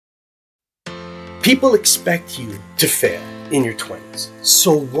People expect you to fail in your 20s.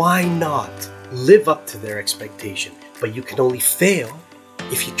 So why not live up to their expectation? But you can only fail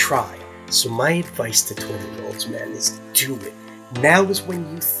if you try. So my advice to 20-year-olds, man, is do it. Now is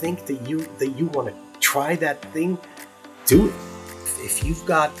when you think that you want to try that thing, do it. If you've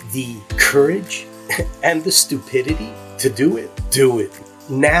got the courage and the stupidity to do it, do it.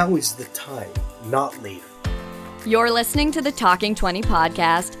 Now is the time, not later. You're listening to the Talking 20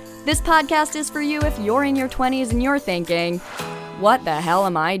 podcast. This podcast is for you if you're in your 20s and you're thinking, what the hell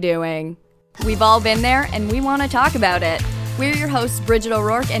am I doing? We've all been there and we want to talk about it. We're your hosts, Bridget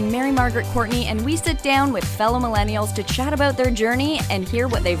O'Rourke and Mary Margaret Courtney, and we sit down with fellow millennials to chat about their journey and hear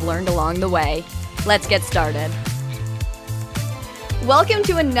what they've learned along the way. Let's get started. Welcome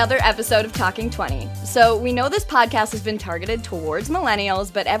to another episode of Talking 20. So we know this podcast has been targeted towards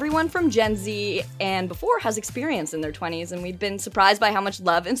millennials, but everyone from Gen Z and before has experience in their 20s, and we've been surprised by how much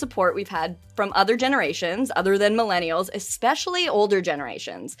love and support we've had from other generations other than millennials, especially older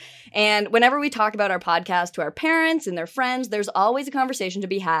generations. And whenever we talk about our podcast to our parents and their friends, there's always a conversation to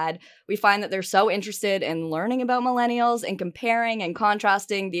be had. We find that they're so interested in learning about millennials and comparing and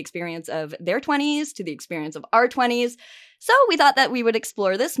contrasting the experience of their 20s to the experience of our 20s. So we thought that we would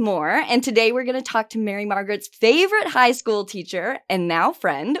explore this more, and today we're going to talk to Mary Margaret's favorite high school teacher and now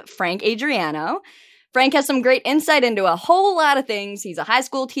friend, Frank Adriano. Frank has some great insight into a whole lot of things. He's a high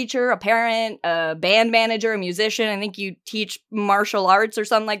school teacher, a parent, a band manager, a musician. I think you teach martial arts or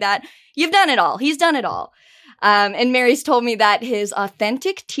something like that. You've done it all. He's done it all. And Mary's told me that his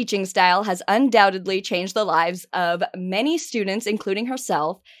authentic teaching style has undoubtedly changed the lives of many students, including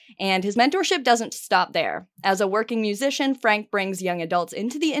herself, and his mentorship doesn't stop there. As a working musician, Frank brings young adults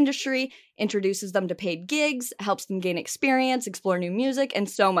into the industry, introduces them to paid gigs, helps them gain experience, explore new music, and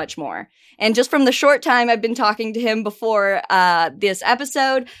so much more. And just from the short time I've been talking to him before this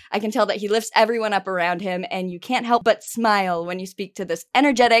episode, I can tell that he lifts everyone up around him, and you can't help but smile when you speak to this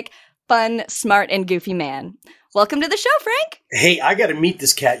energetic, fun, smart, and goofy man. Welcome to the show, Frank. Hey, I got to meet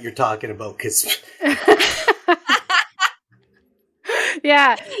this cat you're talking about because...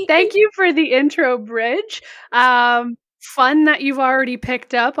 Yeah, thank you for the intro, Bridge. Fun that you've already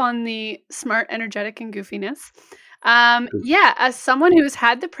picked up on the smart, energetic, and goofiness. Yeah, as someone who's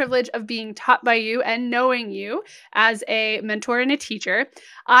had the privilege of being taught by you and knowing you as a mentor and a teacher,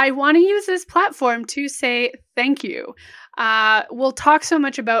 I want to use this platform to say thank you. We'll talk so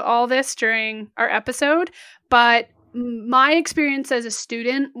much about all this during our episode, but my experience as a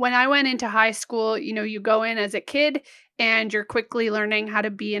student, when I went into high school, you go in as a kid and you're quickly learning how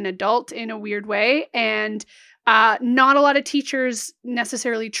to be an adult in a weird way. And not a lot of teachers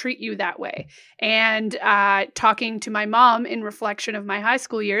necessarily treat you that way. And talking to my mom in reflection of my high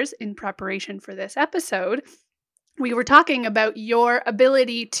school years in preparation for this episode, we were talking about your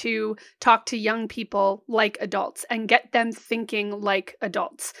ability to talk to young people like adults and get them thinking like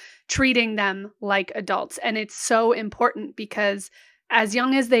adults, treating them like adults. And it's so important because as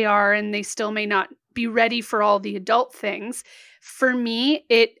young as they are, and they still may not be ready for all the adult things, for me,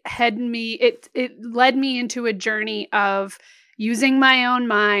 it led me into a journey of using my own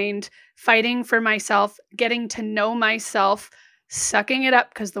mind, fighting for myself, getting to know myself, sucking it up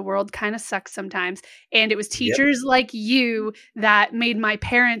because the world kind of sucks sometimes. And it was teachers like you that made my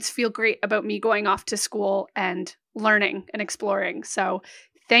parents feel great about me going off to school and learning and exploring. So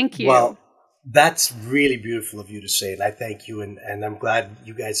thank you. Well, that's really beautiful of you to say, and I thank you. And I'm glad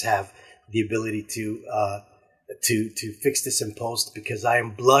you guys have the ability to fix this in post because I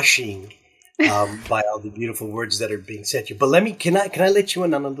am blushing by all the beautiful words that are being said to you. But can I let you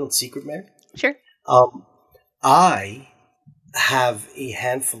in on a little secret, Mary? Sure. I have a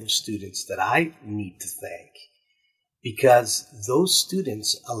handful of students that I need to thank because those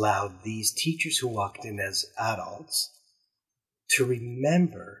students allowed these teachers who walked in as adults to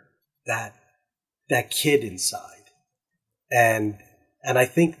remember that kid inside. And I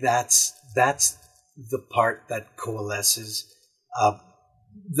think that's the part that coalesces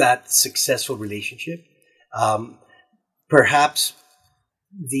that successful relationship. Perhaps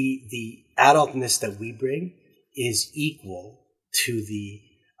the adultness that we bring is equal to the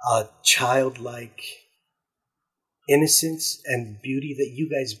childlike innocence and beauty that you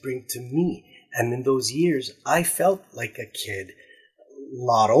guys bring to me. And in those years, I felt like a kid, a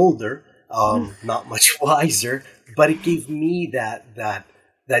lot older, not much wiser, but it gave me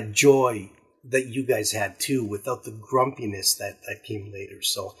that joy that you guys had too, without the grumpiness that came later.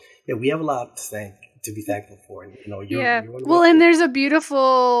 So yeah, we have a lot to be thankful for. And you're well, and there's a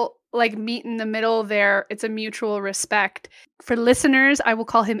beautiful meet in the middle there. It's a mutual respect. For listeners, I will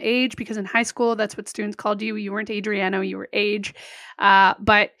call him Age because in high school, that's what students called you. You weren't Adriano, you were Age.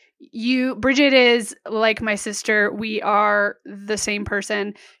 But Bridget is like my sister. We are the same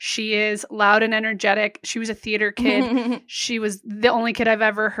person. She is loud and energetic. She was a theater kid. She was the only kid I've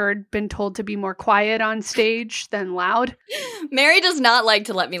ever heard been told to be more quiet on stage than loud. Mary does not like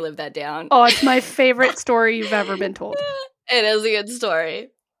to let me live that down. Oh, it's my favorite story you've ever been told. It is a good story.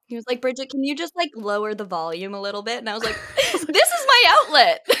 He was like, Bridget, can you just like lower the volume a little bit? And I was like, this is my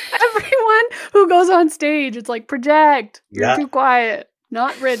outlet. Everyone who goes on stage, it's like, project. You're too quiet.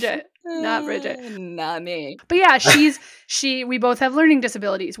 Not Bridget. Not Bridget. Not me. But yeah, we both have learning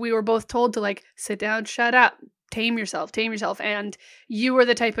disabilities. We were both told to like, sit down, shut up, tame yourself. And you were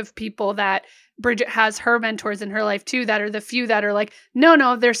the type of people that Bridget has her mentors in her life too, that are the few that are like,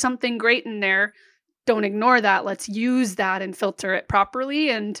 no, there's something great in there. Don't ignore that. Let's use that and filter it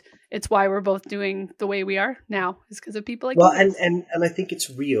properly. And it's why we're both doing the way we are now, is because of people like well, you. and I think it's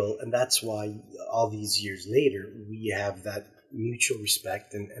real, and that's why all these years later we have that mutual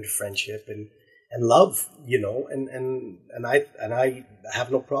respect and friendship and love, and I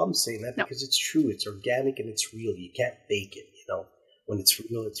have no problem saying that because it's true. It's organic and it's real. You can't fake it, when it's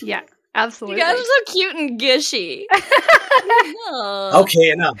real, it's real. Yeah, absolutely. You guys are so cute and gushy. Okay,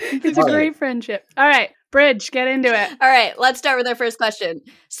 enough. It's a great friendship. All right, Bridge, get into it. All right, let's start with our first question.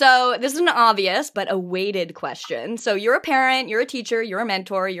 So this is an obvious but a weighted question. So you're a parent, you're a teacher, you're a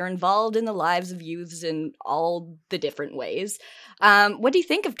mentor, you're involved in the lives of youths in all the different ways. What do you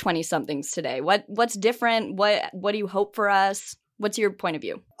think of 20-somethings today? What's different? What do you hope for us? What's your point of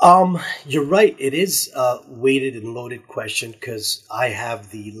view? You're right. It is a weighted and loaded question because I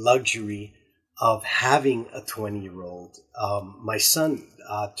have the luxury of having a 20-year-old. My son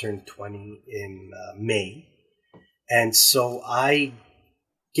turned 20 in May. And so I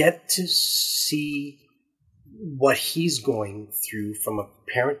get to see what he's going through from a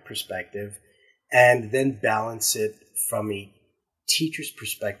parent perspective and then balance it from a teacher's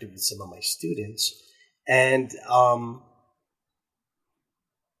perspective with some of my students. And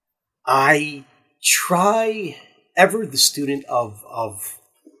I try, ever the student of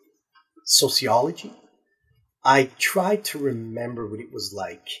sociology, I try to remember what it was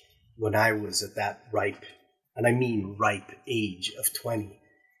like when I was at that ripe, and I mean ripe age of 20.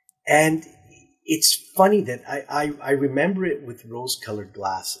 And it's funny that I remember it with rose-colored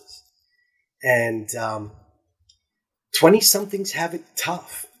glasses. And 20-somethings have it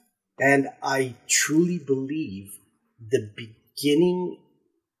tough. And I truly believe the beginning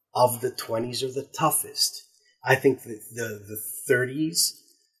of the 20s are the toughest. I think that the 30s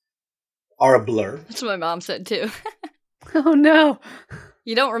are a blur. That's what my mom said too. Oh no.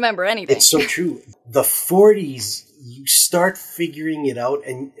 You don't remember anything. It's so true. The 40s, you start figuring it out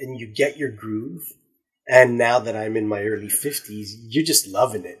and you get your groove. And now that I'm in my early 50s, you're just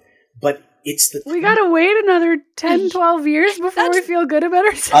loving it. But it's we gotta wait another 10, 12 years before we feel good about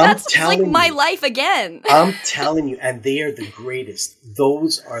ourselves. That's like my life again. I'm telling you, and they are the greatest.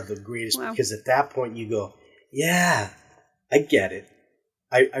 Those are the greatest because at that point you go, yeah, I get it.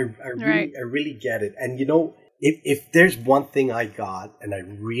 I really get it. And if there's one thing I got, and I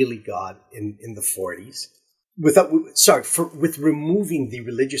really got in the 40s, with removing the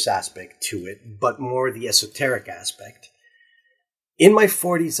religious aspect to it, but more the esoteric aspect. In my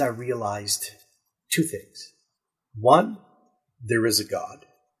 40s, I realized two things. One, there is a God.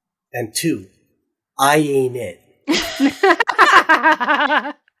 And two, I ain't it.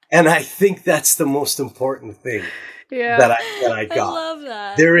 And I think that's the most important thing that I got. I love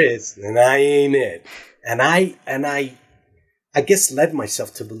that. There is, and I ain't it. And I guess led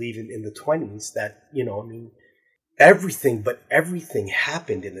myself to believe in the 20s that, everything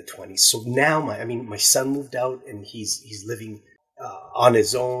happened in the 20s. So now my son moved out and he's living on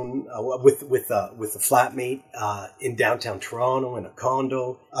his own with a flatmate in downtown Toronto in a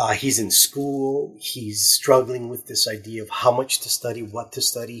condo. He's in school. He's struggling with this idea of how much to study, what to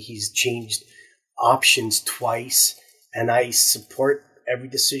study. He's changed options twice, and I support every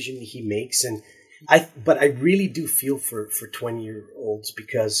decision he makes. But I really do feel for 20-year-olds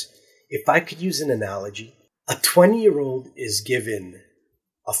because if I could use an analogy, a 20-year-old is given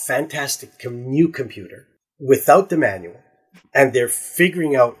a fantastic new computer without the manual. And they're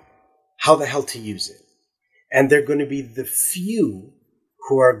figuring out how the hell to use it. And they're going to be the few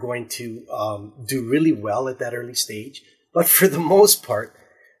who are going to do really well at that early stage. But for the most part,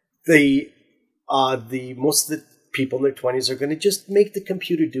 the most of the people in their 20s are going to just make the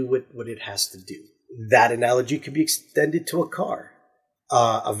computer do what it has to do. That analogy could be extended to a car,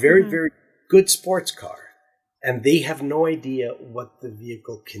 a very, very good sports car. And they have no idea what the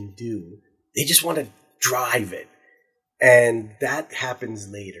vehicle can do. They just want to drive it. And that happens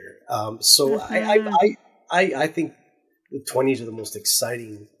later. I think the 20s are the most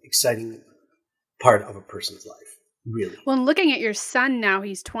exciting exciting part of a person's life. Really. Well, looking at your son now,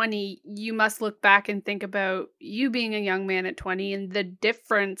 he's 20, you must look back and think about you being a young man at 20 and the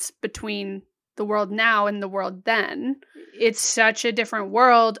difference between the world now and the world then. It's such a different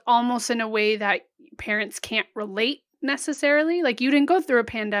world, almost in a way that parents can't relate necessarily. Like, you didn't go through a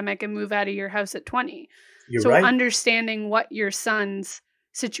pandemic and move out of your house at 20. You're so right. Understanding what your son's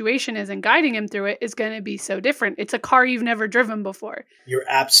situation is and guiding him through it is going to be so different. It's a car you've never driven before. You're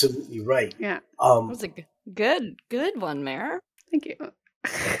absolutely right. Yeah. That was a good one, Mare. Thank you.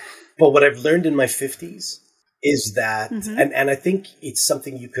 But what I've learned in my 50s is that, Mm-hmm. and I think it's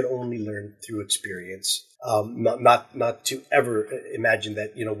something you could only learn through experience. Not to ever imagine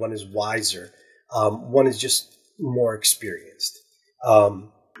that, one is wiser. One is just more experienced.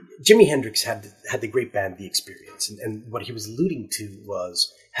 Jimi Hendrix had the great band The Experience, and what he was alluding to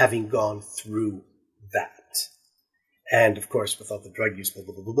was having gone through that. And of course, without the drug use, blah,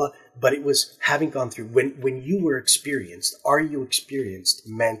 blah, blah, blah, blah. But it was having gone through, when you were experienced, are you experienced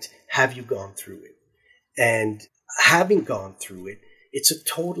meant have you gone through it? And having gone through it, it's a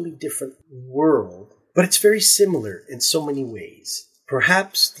totally different world, but it's very similar in so many ways.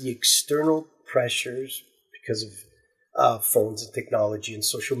 Perhaps the external pressures, because of phones and technology and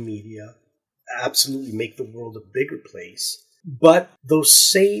social media, absolutely make the world a bigger place. But those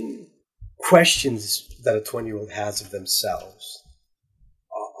same questions that a 20-year-old has of themselves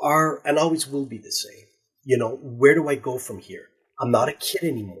are and always will be the same. Where do I go from here? I'm not a kid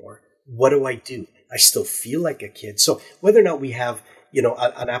anymore. What do I do? I still feel like a kid. So whether or not we have,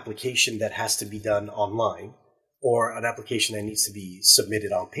 an application that has to be done online or an application that needs to be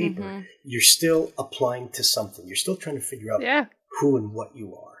submitted on paper, Mm-hmm. you're still applying to something. You're still trying to figure out who and what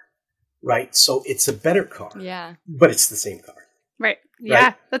you are, right? So it's a better car, but it's the same car. Right. Yeah,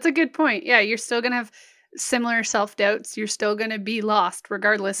 right? That's a good point. Yeah, you're still going to have similar self-doubts. You're still going to be lost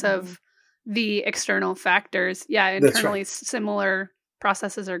regardless of the external factors. Yeah, internally similar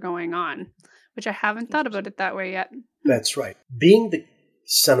processes are going on, which I haven't thought about it that way yet. That's right. Being the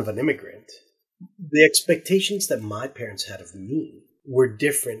son of an immigrant, the expectations that my parents had of me were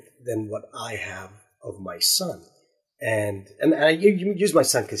different than what I have of my son. And I use my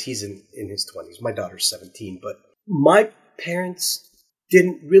son because he's in his 20s. My daughter's 17. But my parents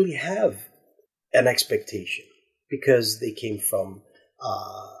didn't really have an expectation because they came from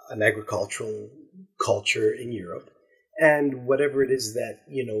an agricultural culture in Europe. And whatever it is that,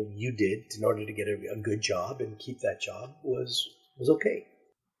 you did in order to get a good job and keep that job was okay.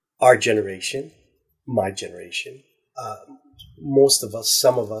 Our generation, my generation, most of us,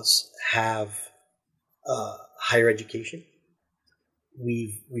 some of us have higher education.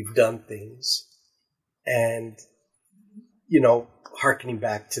 We've done things, and hearkening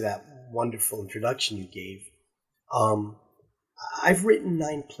back to that wonderful introduction you gave, I've written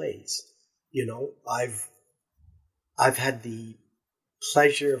 9 plays. I've had the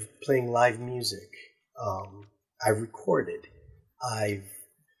pleasure of playing live music. I've recorded. I've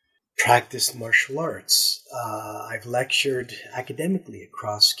practiced martial arts. I've lectured academically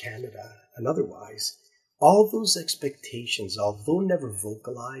across Canada and otherwise. All those expectations, although never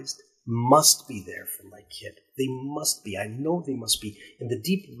vocalized, must be there for my kid. They must be. I know they must be. In the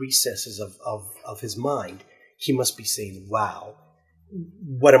deep recesses of his mind, he must be saying, wow,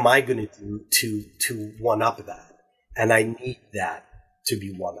 what am I going to do to one-up that? And I need that to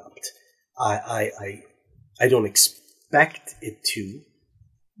be one-upped. I don't expect it to,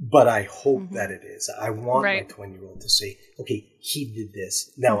 but I hope that it is. I want my 20-year-old to say, okay, he did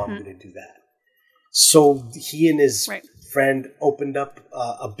this, now I'm going to do that. So he and his friend opened up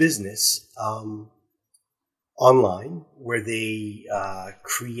a business online where they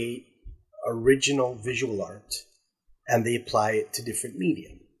create original visual art and they apply it to different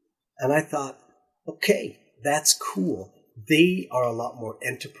medium. And I thought, okay, that's cool. They are a lot more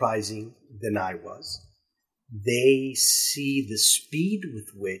enterprising than I was. They see the speed with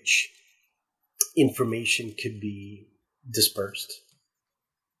which information could be dispersed.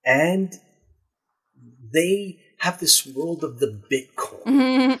 And they have this world of the Bitcoin.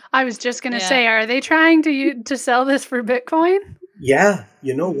 Mm-hmm. I was just going to say, are they trying to sell this for Bitcoin? Yeah.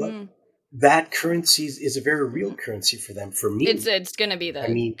 You know what? That currency is a very real currency for them. For me, it's going to be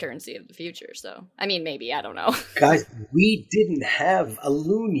the currency of the future. So, maybe, I don't know. Guys, we didn't have a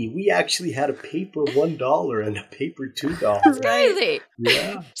loonie. We actually had a paper $1 and a paper $2. That's crazy.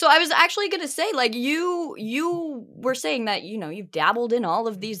 Yeah. So I was actually going to say, like, you were saying that, you've dabbled in all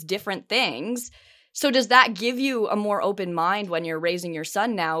of these different things. So does that give you a more open mind when you're raising your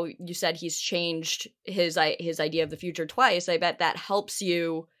son now? You said he's changed his idea of the future twice. I bet that helps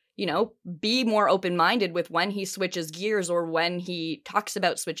you be more open-minded with when he switches gears or when he talks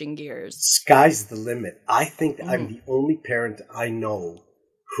about switching gears. Sky's the limit. I think I'm the only parent I know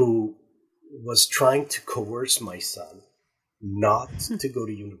who was trying to coerce my son not to go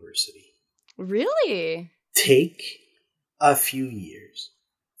to university. Really? Take a few years,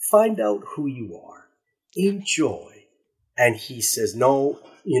 find out who you are, enjoy. And he says, no,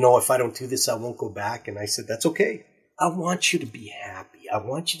 if I don't do this, I won't go back. And I said, that's okay. I want you to be happy. I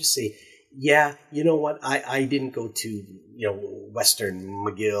want you to say, yeah, you know what? I didn't go to, Western,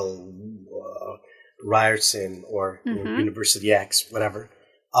 McGill, Ryerson, or University X, whatever.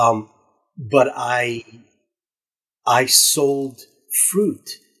 But I sold fruit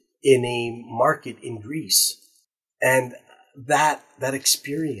in a market in Greece. And that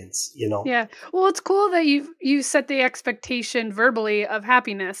experience, Yeah. Well, it's cool that you set the expectation verbally of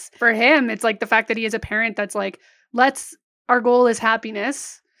happiness. For him, it's like the fact that he is a parent that's like, our goal is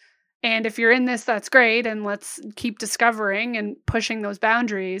happiness. And if you're in this, that's great. And let's keep discovering and pushing those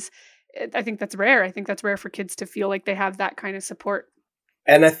boundaries. I think that's rare. I think that's rare for kids to feel like they have that kind of support.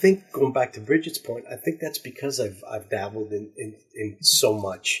 And I think, going back to Bridget's point, I think that's because I've dabbled in so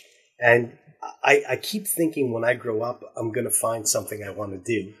much. And I keep thinking when I grow up, I'm going to find something I want to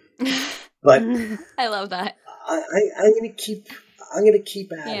do. But I love that. I'm going to keep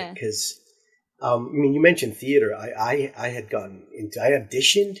at it because, you mentioned theater. I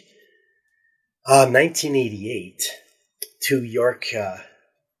auditioned 1988 to the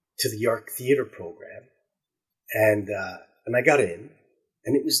York Theater Program, and I got in,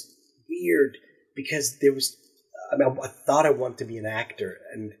 and it was weird because I thought I wanted to be an actor,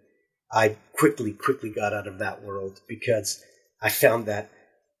 and I quickly got out of that world because I found that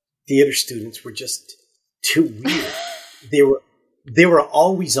theater students were just too weird. They were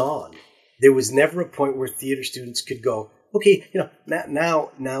always on. There was never a point where theater students could go, okay,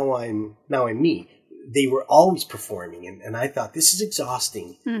 now I'm me. They were always performing, and I thought, this is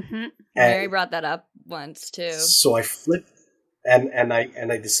exhausting. Mm-hmm. Mary brought that up once too. So I flipped, and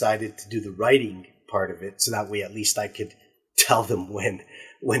I decided to do the writing part of it, so that way at least I could tell them when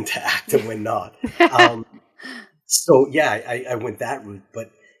to act and when not. So yeah, I went that route.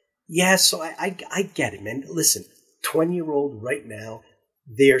 But yeah, so I get it, man. Listen, 20-year-old right now,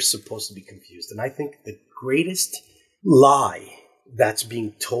 they're supposed to be confused. And I think the greatest lie that's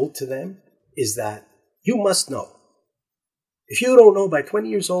being told to them is that you must know. If you don't know by 20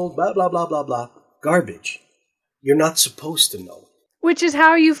 years old, blah, blah, blah, blah, blah, garbage. You're not supposed to know. Which is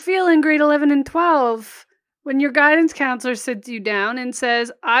how you feel in grade 11 and 12 when your guidance counselor sits you down and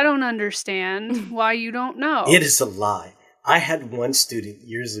says, I don't understand why you don't know. It is a lie. I had one student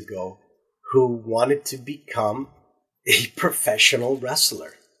years ago who wanted to become a professional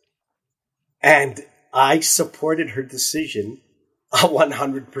wrestler. And I supported her decision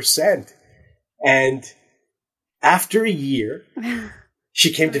 100%. And after a year,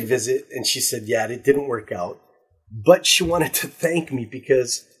 she came to visit and she said, yeah, it didn't work out. But she wanted to thank me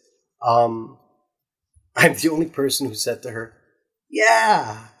because I'm the only person who said to her,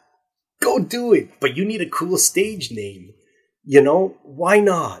 yeah, go do it. But you need a cool stage name. Why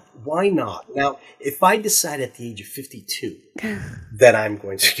not? Why not? Now, if I decide at the age of 52 that I'm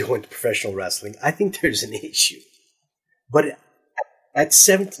going to go into professional wrestling, I think there's an issue. But at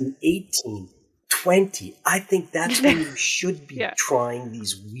 17, 18, 20, I think that's when you should be trying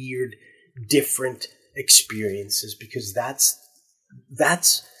these weird, different experiences, because that's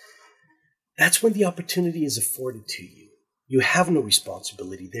when the opportunity is afforded to you. You have no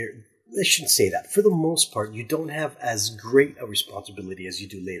responsibility there. I shouldn't say that. For the most part, you don't have as great a responsibility as you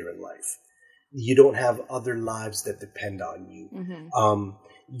do later in life. You don't have other lives that depend on you. Mm-hmm.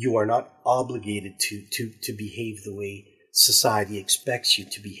 You are not obligated to behave the way society expects you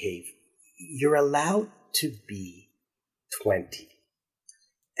to behave. You're allowed to be 20.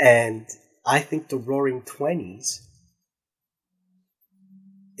 And I think the Roaring 20s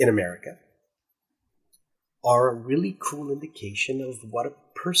in America are a really cool indication of what a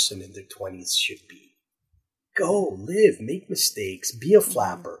person in their 20s should be. Go, live, make mistakes, be a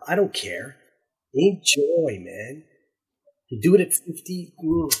flapper. I don't care. Enjoy, man. You do it at 50,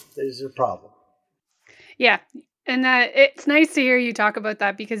 there's a problem. Yeah. And it's nice to hear you talk about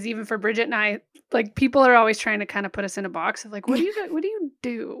that, because even for Bridget and I, like, people are always trying to kind of put us in a box of like, what do you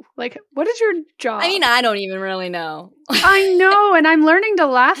do? Like, what is your job? I mean, I don't even really know. I know. And I'm learning to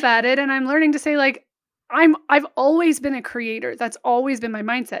laugh at it. And I'm learning to say, like, I've always been a creator. That's always been my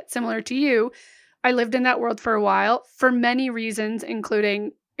mindset. Similar to you, I lived in that world for a while for many reasons,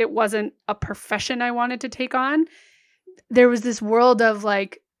 including it wasn't a profession I wanted to take on. There was this world of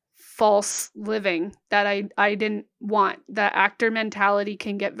like false living that I didn't want. That actor mentality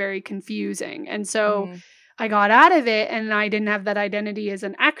can get very confusing. And so I got out of it and I didn't have that identity as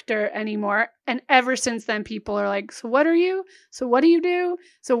an actor anymore. And ever since then, people are like, so what are you? So what do you do?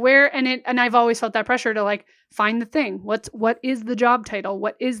 So where? And I've always felt that pressure to like find the thing. What is the job title?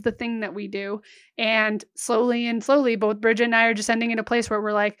 What is the thing that we do? And slowly, both Bridget and I are just ending in a place where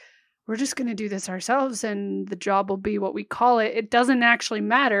we're like, we're just going to do this ourselves and the job will be what we call it. It doesn't actually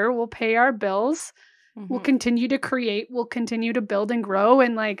matter. We'll pay our bills. We'll continue to create. We'll continue to build and grow,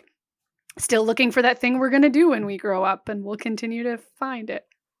 and like still looking for that thing we're going to do when we grow up, and we'll continue to find it.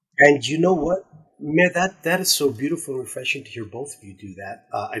 And you know what, Mayor, that is so beautiful and refreshing to hear both of you do that.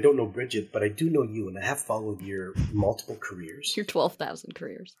 I don't know Bridget, but I do know you, and I have followed your multiple careers. Your 12,000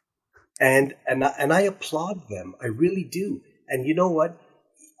 careers. And I applaud them. I really do. And you know what?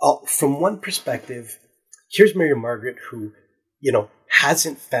 From one perspective, here's Mary Margaret who,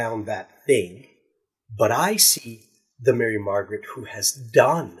 hasn't found that thing, but I see the Mary Margaret who has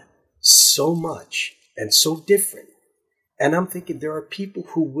done so much and so different. And I'm thinking there are people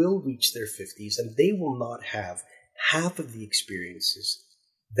who will reach their 50s and they will not have half of the experiences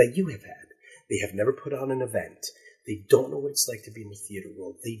that you have had. They have never put on an event. They don't know what it's like to be in the theater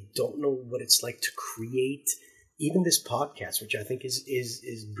world. They don't know what it's like to create even this podcast, which I think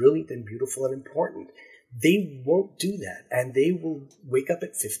is brilliant and beautiful and important. They won't do that. And they will wake up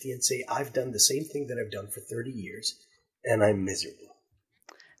at 50 and say, I've done the same thing that I've done for 30 years and I'm miserable.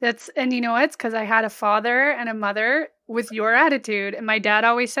 And you know what? It's because I had a father and a mother with your attitude. And my dad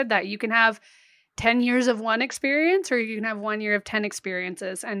always said that you can have 10 years of one experience or you can have 1 year of 10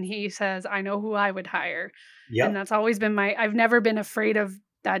 experiences. And he says, I know who I would hire. Yep. And that's always been I've never been afraid of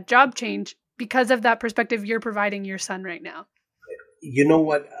that job change because of that perspective you're providing your son right now. You know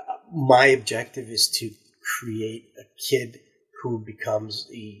what? My objective is to create a kid who becomes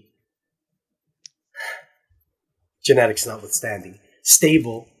a, genetics notwithstanding,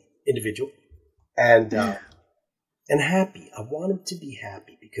 stable individual and happy. I want him to be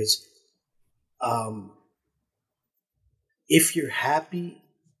happy because if you're happy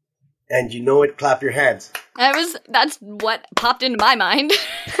and you know it, clap your hands. That's what popped into my mind.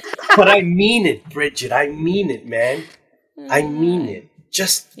 But I mean it, Bridget. I mean it, man. I mean it.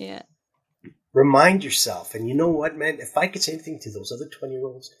 Just remind yourself. And you know what, man? If I could say anything to those other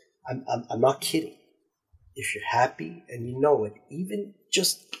 20-year-olds, I'm not kidding. If you're happy and you know it, even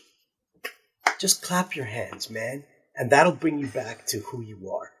just clap your hands, man. And that'll bring you back to who you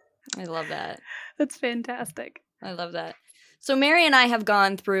are. I love that. That's fantastic. I love that. So Mary and I have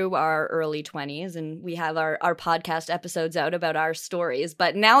gone through our early 20s and we have our podcast episodes out about our stories.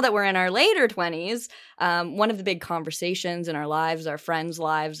 But now that we're in our later 20s, one of the big conversations in our lives, our friends'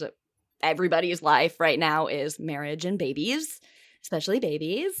 lives, everybody's life right now is marriage and babies, especially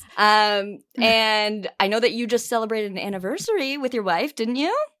babies. And I know that you just celebrated an anniversary with your wife, didn't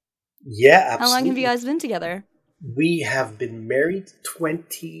you? Yeah, absolutely. How long have you guys been together? We have been married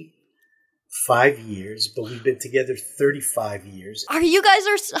 25 years, but we've been together 35 years. You guys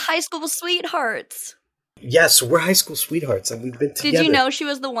are high school sweethearts. Yes, we're high school sweethearts, and we've been together. Did you know she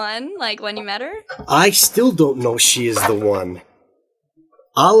was the one, like, when you met her? I still don't know she is the one.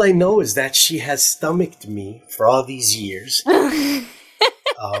 All I know is that she has stomached me for all these years. My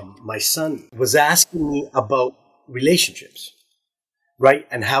son was asking me about relationships, right?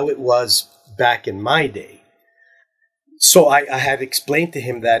 And how it was back in my day. So I had explained to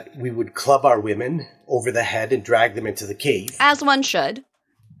him that we would club our women over the head and drag them into the cave. As one should.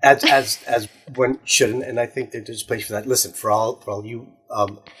 As one shouldn't, and I think that there's a place for that. Listen, for all you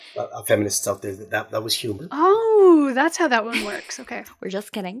feminists out there, that was humor. Oh, that's how that one works. Okay, we're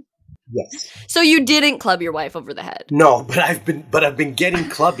just kidding. Yes. So you didn't club your wife over the head? No, but I've been getting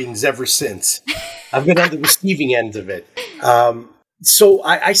clubbings ever since. I've been on the receiving end of it. So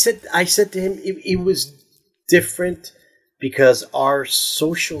I said to him, it was different because our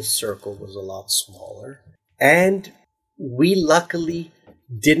social circle was a lot smaller, and we luckily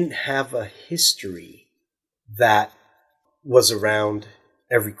didn't have a history that was around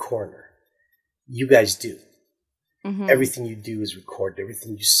every corner. You guys do. Mm-hmm. Everything you do is recorded.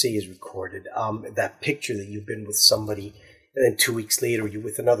 Everything you say is recorded. That picture that you've been with somebody and then 2 weeks later you're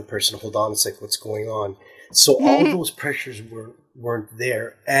with another person. Hold on a sec, what's going on? So all those pressures weren't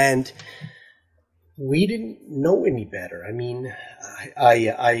there. And we didn't know any better. I mean,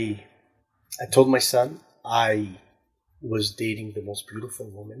 I told my son I was dating the most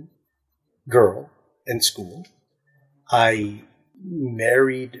beautiful girl in school. I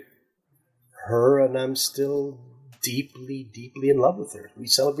married her, and I'm still deeply, deeply in love with her. We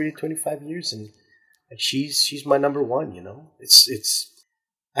celebrated 25 years, and she's my number one. You know, it's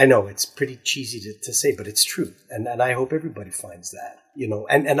I know it's pretty cheesy to say, but it's true. And I hope everybody finds that,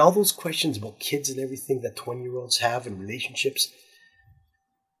 and all those questions about kids and everything that 20-year-olds have in relationships,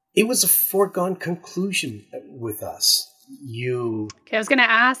 it was a foregone conclusion with us. Okay, I was going to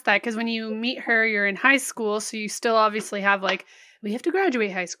ask that because when you meet her, you're in high school. So you still obviously have we have to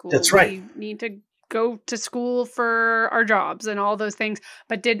graduate high school. That's right. We need to go to school for our jobs and all those things.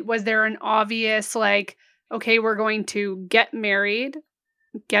 But was there an obvious okay, we're going to get married,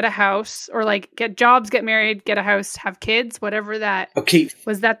 get a house, or get jobs, get married, get a house, have kids, whatever that. Okay.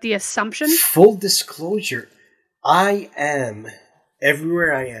 Was that the assumption? Full disclosure, I am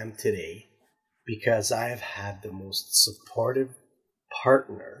everywhere I am today because I have had the most supportive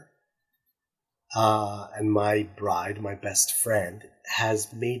partner, and my bride, my best friend,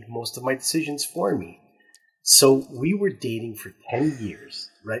 has made most of my decisions for me. So we were dating for 10 years,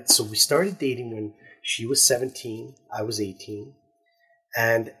 right? So we started dating when she was 17, I was 18.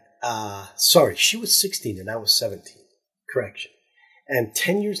 And, she was 16 and I was 17. Correction. And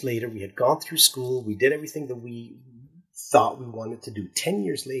 10 years later, we had gone through school. We did everything that we thought we wanted to do. 10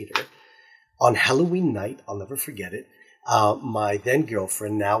 years later, on Halloween night, I'll never forget it, my then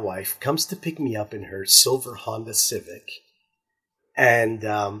girlfriend, now wife, comes to pick me up in her silver Honda Civic.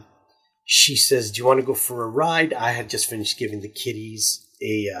 And she says, do you want to go for a ride? I had just finished giving the kiddies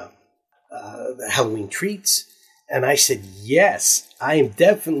the Halloween treats. And I said, yes, I am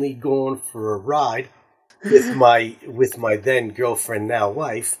definitely going for a ride with my then girlfriend, now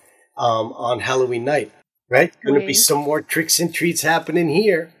wife, on Halloween night. Right? Going to be some more tricks and treats happening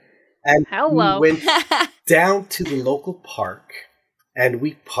here. And hello. We went down to the local park and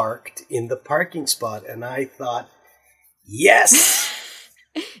we parked in the parking spot. And I thought, yes,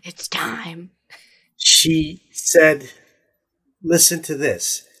 it's time. She said, listen to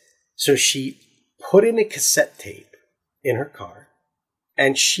this. So she put in a cassette tape in her car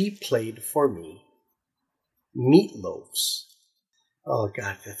and she played for me Meatloaf's. Oh,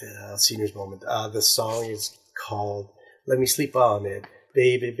 God, the senior's moment. The song is called Let Me Sleep On It.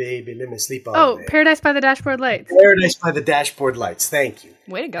 Baby, baby, let me sleep on it. Oh, Paradise by the Dashboard Lights. Paradise by the Dashboard Lights. Thank you.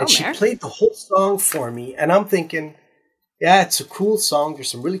 Way to go, and she Mare. played the whole song for me, and I'm thinking, yeah, it's a cool song.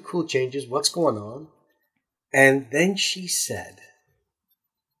 There's some really cool changes. What's going on? And then she said,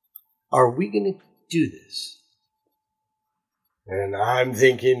 are we going to do this? And I'm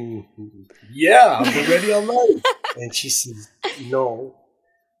thinking, yeah, I've been ready all night. And she says, no,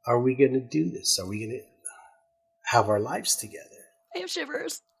 are we going to do this? Are we going to have our lives together? I have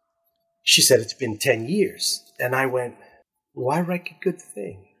shivers. She said, it's been 10 years. And I went, why wreck a good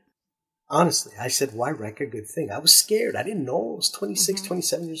thing? Honestly, I said, why wreck a good thing? I was scared. I didn't know. I was 26,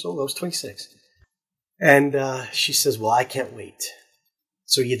 27 years old. I was 26. And she says, well, I can't wait.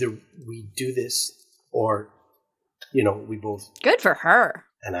 So either we do this or, we both. Good for her.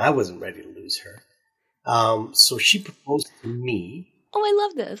 And I wasn't ready to lose her. So she proposed to me. Oh, I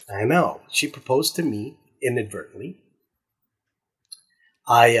love this. I know. She proposed to me inadvertently.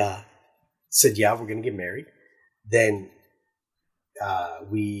 I said, yeah, we're going to get married. Then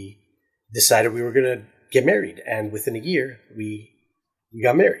we decided we were going to get married. And within a year, we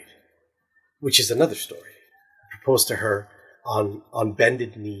got married, which is another story. I proposed to her on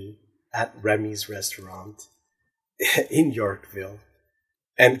bended knee at Remy's restaurant in Yorkville.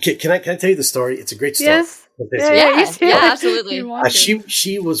 And can I tell you the story? It's a great story. Yes. Yeah, absolutely.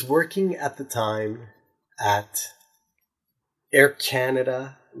 She was working at the time at Air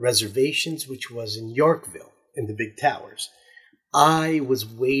Canada Reservations, which was in Yorkville in the big towers. I was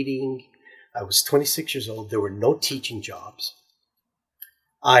waiting. I was 26 years old. There were no teaching jobs.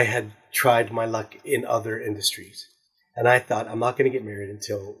 I had tried my luck in other industries. And I thought, I'm not going to get married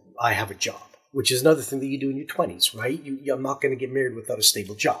until I have a job, which is another thing that you do in your 20s, right? I'm not going to get married without a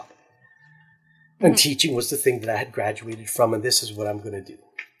stable job. And teaching was the thing that I had graduated from, and this is what I'm going to do.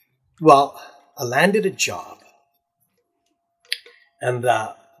 Well, I landed a job. And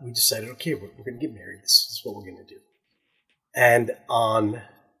we decided, okay, we're going to get married. This is what we're going to do. And on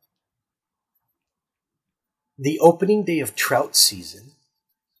the opening day of trout season,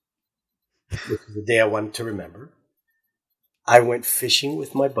 which is the day I wanted to remember, I went fishing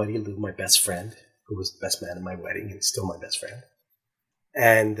with my buddy Lou, my best friend, who was the best man at my wedding and still my best friend.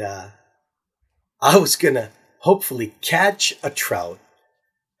 And I was going to hopefully catch a trout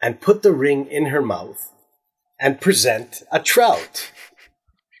and put the ring in her mouth and present a trout.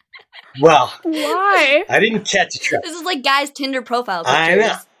 Well, why? I didn't catch a trout. This is like guys' Tinder profile pictures. I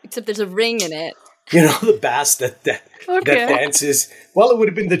know. Except there's a ring in it. The bass that dances. Well, it would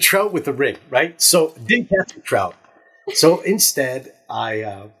have been the trout with the ring, right? So didn't catch a trout. So instead,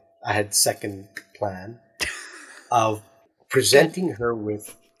 I had second plan of presenting her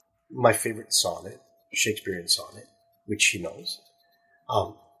with my favorite sonnet, Shakespearean sonnet, which she knows.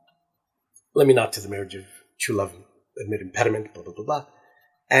 Let me not to the marriage of true love admit impediment, blah, blah, blah, blah.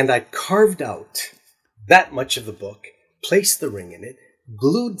 And I carved out that much of the book, placed the ring in it,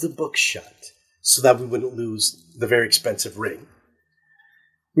 glued the book shut so that we wouldn't lose the very expensive ring.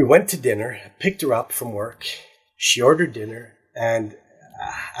 We went to dinner, picked her up from work. She ordered dinner, and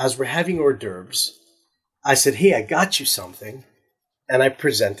as we're having hors d'oeuvres, I said, hey, I got you something. And I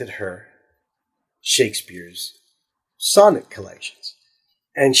presented her Shakespeare's sonnet collections.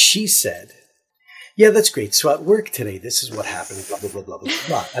 And she said, yeah, that's great. So at work today, this is what happened, blah, blah, blah, blah, blah,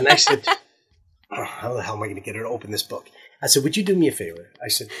 blah. And I said, oh, how the hell am I going to get her to open this book? I said, would you do me a favor? I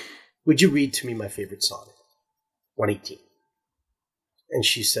said, would you read to me my favorite sonnet, 118? And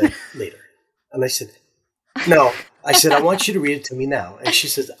she said, later. And I said, no. I said, I want you to read it to me now. And she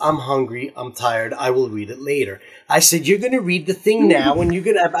says, I'm hungry. I'm tired. I will read it later. I said, you're going to read the thing now, and you're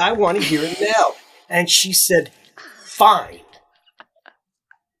going to, I want to hear it now. And she said, fine.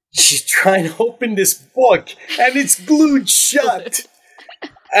 She's trying to open this book, and it's glued shut.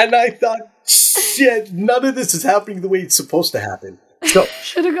 And I thought, shit, none of this is happening the way it's supposed to happen. So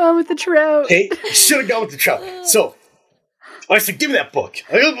should have gone with the trout. Okay, should have gone with the trout. So I said, give me that book.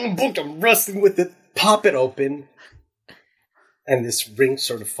 I got the book. I'm wrestling with it. Pop it open. And this ring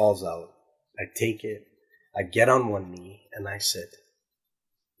sort of falls out. I take it. I get on one knee, and I said,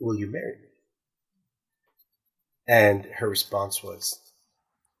 will you marry me? And her response was,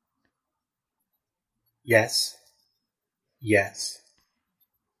 yes, yes.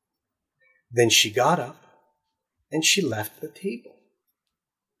 Then she got up, and she left the table.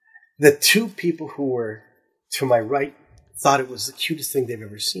 The two people who were to my right thought it was the cutest thing they've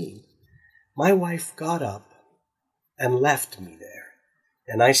ever seen. My wife got up and left me there.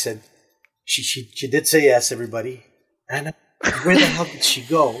 And I said, she did say yes, everybody. And where the hell did she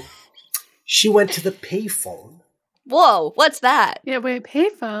go? She went to the payphone. Whoa, what's that? Yeah, wait,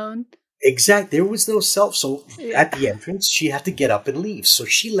 payphone? Exactly. There was no cell. So at the entrance, she had to get up and leave. So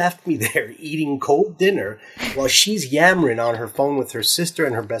she left me there eating cold dinner while she's yammering on her phone with her sister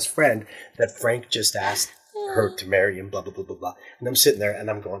and her best friend that Frank just asked her to marry him, blah, blah, blah, blah, blah. And I'm sitting there and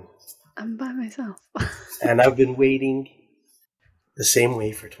I'm going, I'm by myself. And I've been waiting the same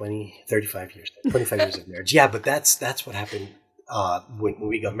way for 35 years of marriage. Yeah, but that's what happened when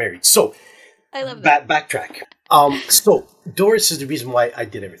we got married. So I love that. Backtrack. So Doris is the reason why I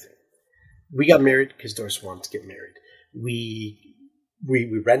did everything. We got married because Doris wanted to get married. We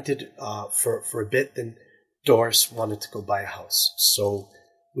rented for a bit. Then Doris wanted to go buy a house, so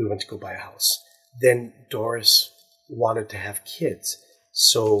we went to go buy a house. Then Doris wanted to have kids,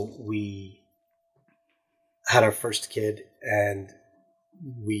 so we had our first kid, and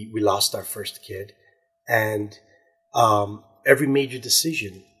we lost our first kid. And every major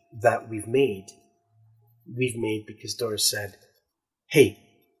decision that we've made because Doris said, "Hey,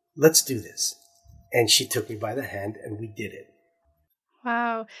 let's do this." And she took me by the hand and we did it.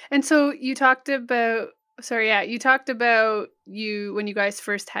 Wow. And so you talked about you when you guys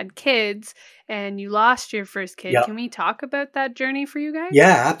first had kids and you lost your first kid. Yeah. Can we talk about that journey for you guys?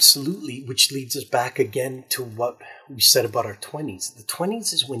 Yeah, absolutely. Which leads us back again to what we said about our 20s. The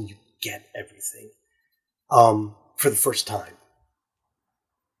 20s is when you get everything for the first time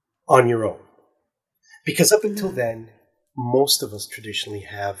on your own. Because up until then, most of us traditionally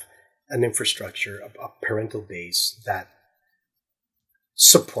have an infrastructure, a parental base that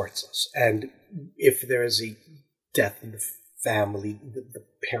supports us. And if there is a death in the family, the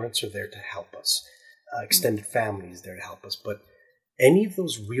parents are there to help us. Extended family is there to help us. But any of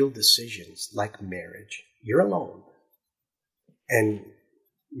those real decisions, like marriage, you're alone. And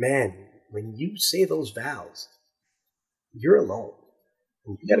man, when you say those vows, you're alone.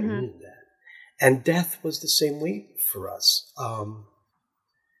 And you got to mean that. And death was the same way for us.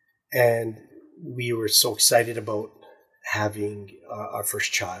 And we were so excited about having our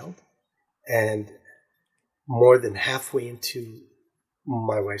first child. And more than halfway into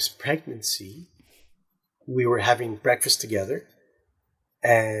my wife's pregnancy, we were having breakfast together.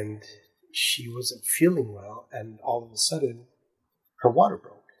 And she wasn't feeling well. And all of a sudden, her water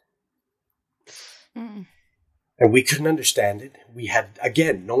broke. And we couldn't understand it. We had,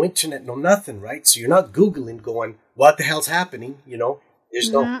 again, no internet, no nothing, right? So you're not Googling going, what the hell's happening? You know,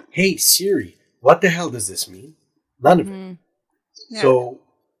 there's no, hey, Siri, what the hell does this mean? None of it. Yeah. So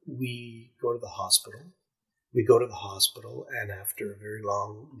we go to the hospital. And after a very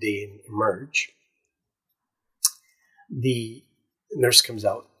long day in Emerge, the nurse comes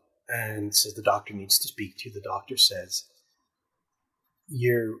out and says the doctor needs to speak to you. The doctor says,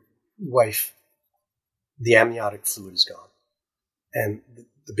 your wife, the amniotic fluid is gone. and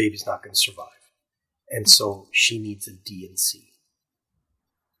the baby's not going to survive. And so she needs a D&C.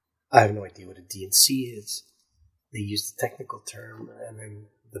 I have no idea what a D&C is. They use the technical term, and then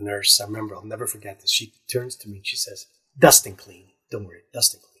the nurse, I remember, I'll never forget this, she turns to me and she says, dust and clean. Don't worry,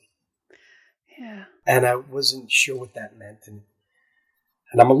 dust and clean. Yeah. And I wasn't sure what that meant, and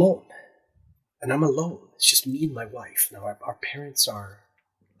I'm alone. And I'm alone. It's just me and my wife. Now, our parents are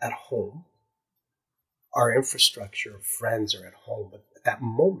at home. Our infrastructure of friends are at home. But at that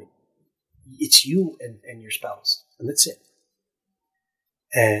moment, it's you and your spouse. And that's it.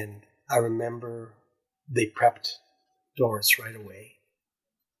 And I remember they prepped Doris right away.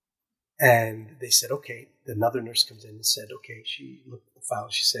 And they said, okay. Another nurse comes in and said, okay. She looked at the file.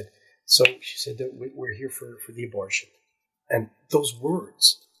 She said that we're here for the abortion. And those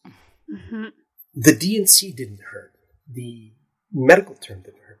words, the D&C didn't hurt. The medical term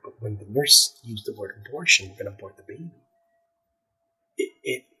didn't hurt. But when the nurse used the word abortion, we're going to abort the baby,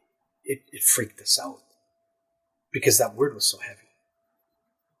 it freaked us out because that word was so heavy.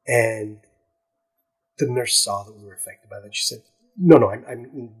 And the nurse saw that we were affected by that. She said, no, I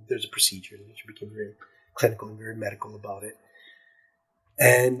mean, there's a procedure. And she became very clinical and very medical about it.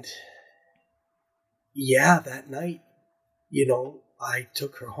 And yeah, that night, I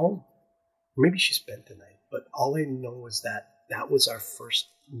took her home. Maybe she spent the night, but all I know is that was our first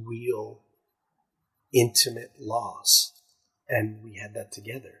real intimate loss. And we had that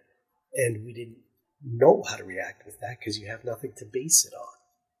together. And we didn't know how to react with that because you have nothing to base it on,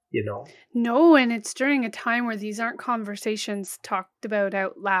 No, and it's during a time where these aren't conversations talked about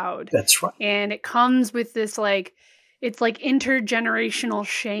out loud. That's right. And it comes with this it's like intergenerational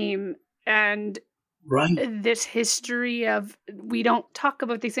shame and this history of we don't talk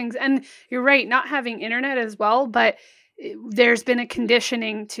about these things. And you're right, not having internet as well, but there's been a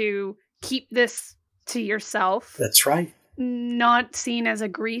conditioning to keep this to yourself. That's right. Not seen as a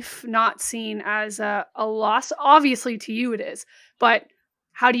grief, not seen as a loss. Obviously to you it is, but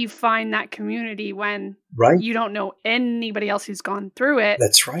how do you find that community when you don't know anybody else who's gone through it?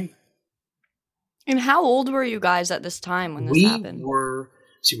 That's right. And how old were you guys at this time when this happened? We were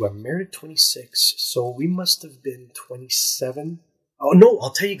married at 26, so we must have been 27. Oh, no,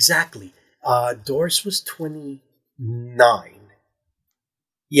 I'll tell you exactly. Doris was 29.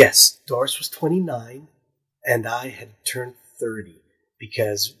 Yes, Doris was 29, and I had turned 30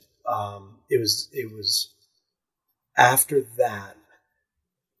 because it was after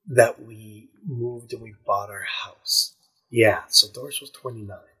that we moved and we bought our house. Yeah, so Doris was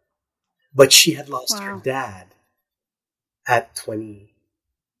 29. But she had lost her dad at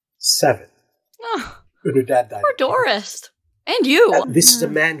 27. Oh, when her dad died. Poor Doris. And you. This is a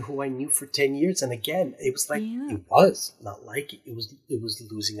man who I knew for 10 years. And again, it was like, it was not like it. It was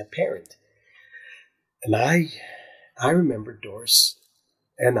losing a parent. And I remember Doris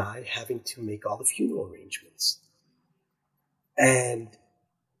and I having to make all the funeral arrangements. And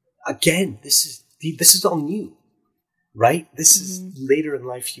again, this is all new, right? This is later in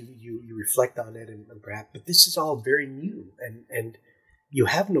life you reflect on it and perhaps, but this is all very new and you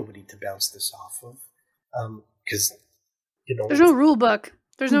have nobody to bounce this off of because there's no rule book.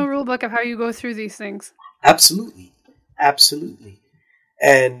 There's no rule book of how you go through these things. Absolutely,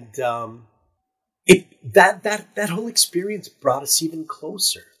 and that whole experience brought us even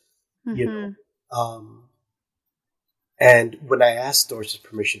closer, And when I asked Doris'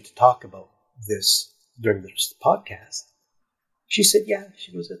 permission to talk about this during this podcast, she said, "Yeah."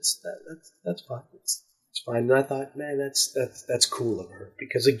 She goes, "That's fine. It's fine." And I thought, man, that's cool of her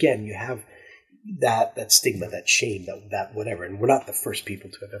because again, you have that stigma, that shame, that whatever. And we're not the first people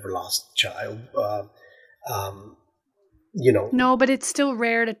to have ever lost a child. No, but it's still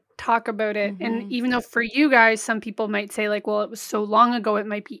rare to talk about it. And even though for you guys, some people might say like, well, it was so long ago, it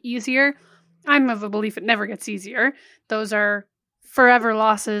might be easier. I'm of a belief it never gets easier. Those are forever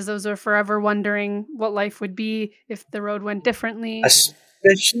losses. Those are forever wondering what life would be if the road went differently.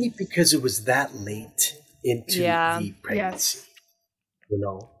 Especially because it was that late into the pregnancy. Yes.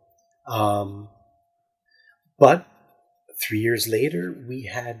 But 3 years later, we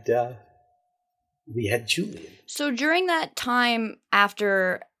had Julian. So during that time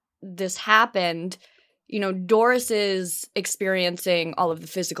after this happened, Doris is experiencing all of the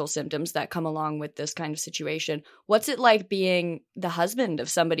physical symptoms that come along with this kind of situation. What's it like being the husband of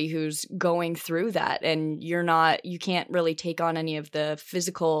somebody who's going through that and you can't really take on any of the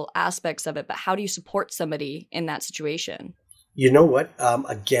physical aspects of it, but how do you support somebody in that situation? You know what?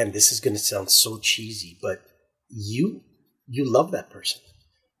 Again, this is going to sound so cheesy, but you love that person.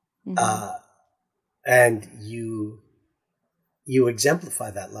 And you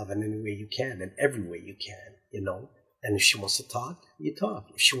exemplify that love in any way you can, in every way you can, And if she wants to talk, you talk.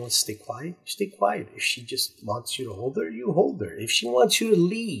 If she wants to stay quiet, you stay quiet. If she just wants you to hold her, you hold her. If she wants you to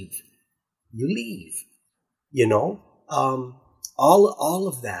leave, you leave. You know, all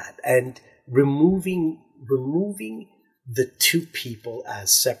of that, and removing the two people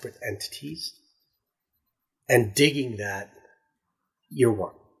as separate entities, and digging that you're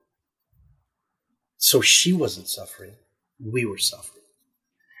one. So she wasn't suffering, we were suffering.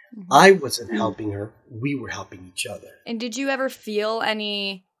 Mm-hmm. I wasn't helping her, we were helping each other. And did you ever feel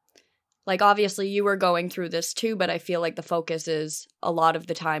any, like, obviously you were going through this too, but I feel like the focus is a lot of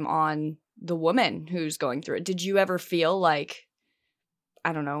the time on the woman who's going through it. Did you ever feel like,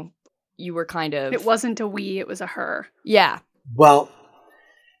 I don't know, you were kind of... It wasn't a we, it was a her. Yeah. Well,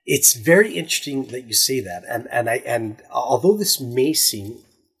 it's very interesting that you say that. And although this may seem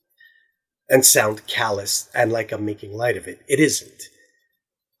and sound callous and like I'm making light of it, it isn't.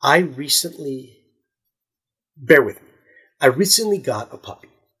 I recently got a puppy,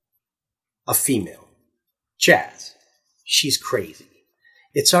 a female, Jazz. She's crazy.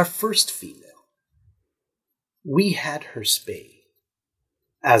 It's our first female. We had her spayed,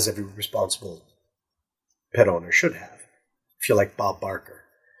 as every responsible pet owner should have. I feel like Bob Barker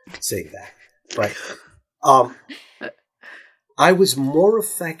saying that. But I was more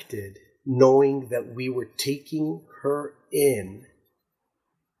affected knowing that we were taking her in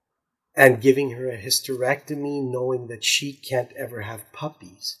and giving her a hysterectomy, knowing that she can't ever have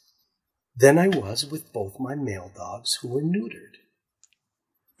puppies, than I was with both my male dogs who were neutered.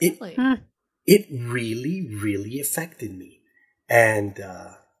 It really, really affected me. And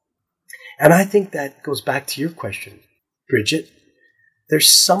I think that goes back to your question, Bridget. There's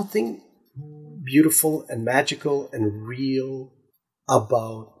something beautiful and magical and real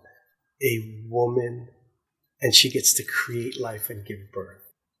about a woman, and she gets to create life and give birth.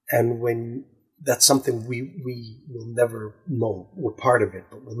 And when that's something we will never know. We're part of it,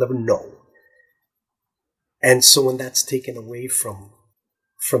 but we'll never know. And so when that's taken away from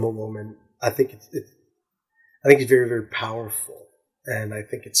a woman, I think it's very, very powerful. And I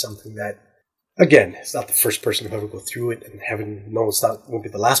think it's something that, again, it's not the first person to ever go through it, and heaven knows won't be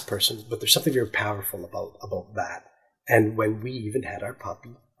the last person, but there's something very powerful about that. And when we even had our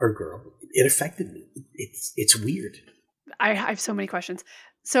puppy, our girl, it affected me. It's weird. I have so many questions.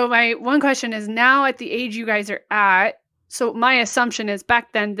 So my one question is, now at the age you guys are at, so my assumption is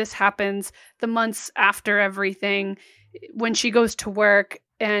back then this happens the months after everything, when she goes to work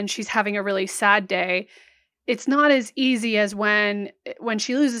and she's having a really sad day. It's not as easy as when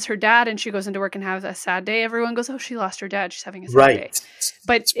she loses her dad and she goes into work and has a sad day. Everyone goes, oh, she lost her dad. She's having a sad day.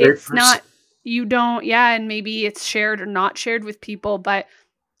 But it's not, you don't, and maybe it's shared or not shared with people, but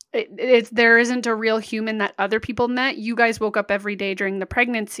there isn't a real human that other people met. You guys woke up every day during the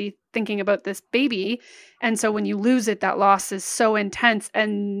pregnancy thinking about this baby. And so when you lose it, that loss is so intense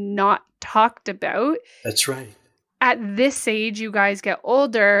and not talked about. That's right. At this age, you guys get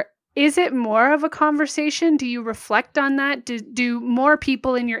older. Is it more of a conversation? Do you reflect on that? Do more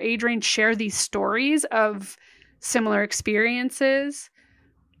people in your age range share these stories of similar experiences?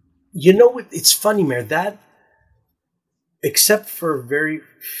 You know, it's funny, Mare, that except for very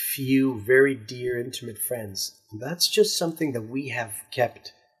few, very dear, intimate friends, that's just something that we have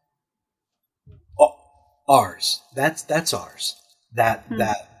kept ours. That's ours. That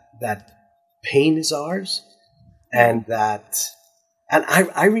pain is ours, and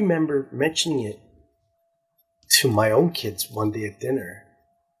I remember mentioning it to my own kids one day at dinner,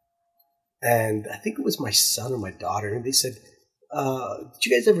 and I think it was my son or my daughter, and they said, "Did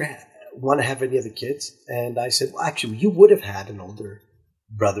you guys ever want to have any other kids?" And I said, well, actually, you would have had an older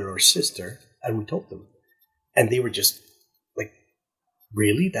brother or sister. And we told them. And they were just like,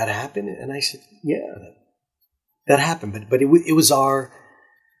 really? That happened? And I said, yeah, that happened. But it was our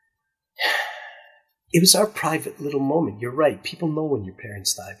private little moment. You're right. People know when your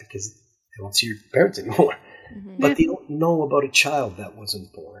parents die because they don't see your parents anymore. Mm-hmm. But they don't know about a child that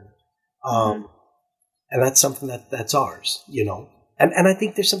wasn't born. And that's something that's ours, you know. And I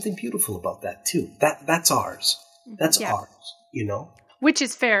think there's something beautiful about that too. That's ours. That's ours, you know? Which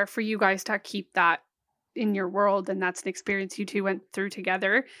is fair for you guys to keep that in your world, and that's an experience you two went through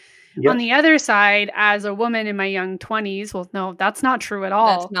together. Yep. On the other side, as a woman in my young 20s, well, no, that's not true at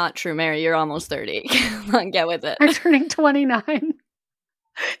all. That's not true, Mary. You're almost 30. Come on, get with it. I'm turning 29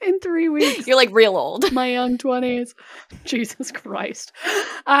 in 3 weeks. You're like real old. My young 20s. Jesus Christ.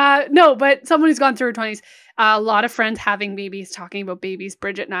 No, but someone who's gone through her 20s. A lot of friends having babies, talking about babies.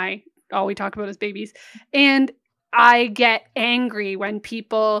 Bridget and I, all we talk about is babies. And I get angry when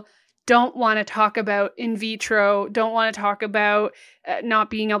people don't want to talk about in vitro, don't want to talk about not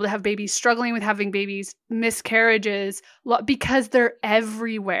being able to have babies, struggling with having babies, miscarriages, because they're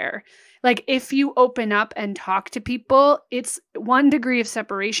everywhere. Like, if you open up and talk to people, it's 1 degree of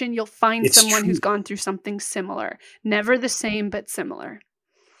separation. You'll find someone who's gone through something similar. Never the same, but similar.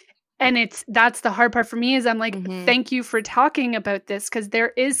 And that's the hard part for me is I'm like, thank you for talking about this, because there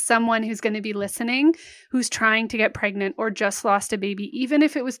is someone who's going to be listening who's trying to get pregnant or just lost a baby. Even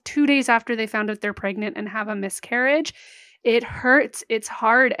if it was 2 days after they found out they're pregnant and have a miscarriage, it hurts. It's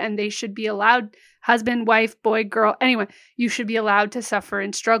hard. And they should be allowed, husband, wife, boy, girl, anyone, you should be allowed to suffer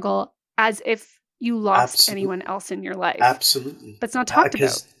and struggle as if you lost anyone else in your life. Absolutely. But it's not talked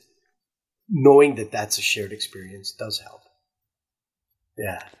about. Knowing that that's a shared experience does help.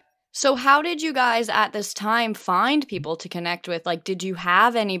 Yeah. So how did you guys at this time find people to connect with? Like, did you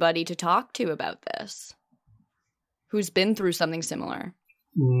have anybody to talk to about this who's been through something similar?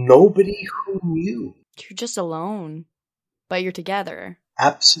 Nobody who knew. You're just alone, but you're together.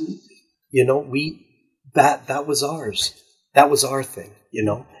 Absolutely. You know, that was ours. That was our thing, you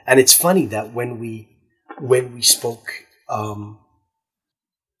know? And it's funny that when we spoke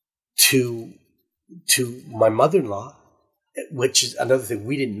to my mother-in-law, which is another thing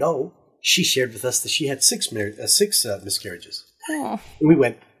we didn't know, she shared with us that she had six miscarriages. Oh. And we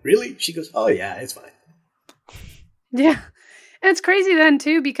went, really? She goes, oh yeah, it's fine. Yeah. And it's crazy then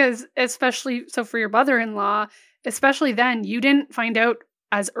too, because especially so for your mother-in-law, especially then, you didn't find out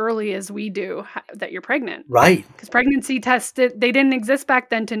as early as we do that you're pregnant. Right. Because pregnancy tests, they didn't exist back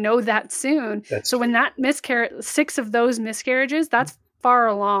then to know that soon. So when that 6 of those miscarriages, that's far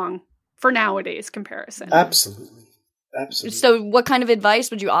along for nowadays comparison. Absolutely. Absolutely. So what kind of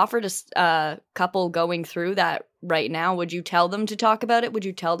advice would you offer to a couple going through that right now? Would you tell them to talk about it? Would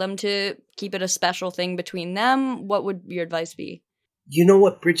you tell them to keep it a special thing between them? What would your advice be? You know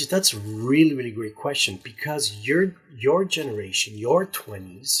what, Bridget, that's a really, really great question, because your generation, your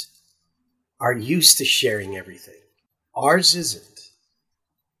 20s, are used to sharing everything. Ours isn't.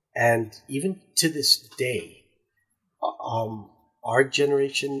 And even to this day, our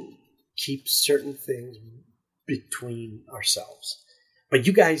generation keeps certain things between ourselves. But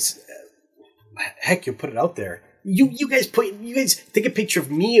you guys, heck, you put it out there. You guys take a picture of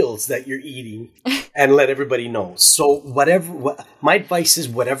meals that you're eating and let everybody know. So my advice is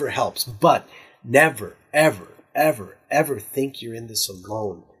whatever helps, but never, ever, ever, ever think you're in this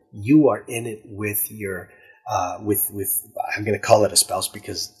alone. You are in it with your, with I'm going to call it a spouse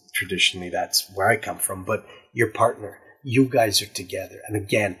because traditionally that's where I come from, but your partner. You guys are together. And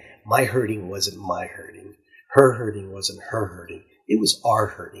again, my hurting wasn't my hurting. Her hurting wasn't her hurting. It was our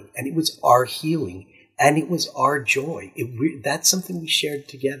hurting, and it was our healing. And it was our joy. That's something we shared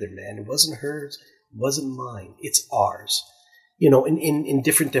together, man. It wasn't hers. It wasn't mine. It's ours. You know, in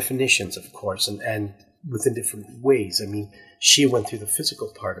different definitions, of course, and within different ways. I mean, she went through the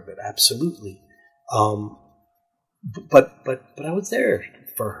physical part of it, absolutely. But I was there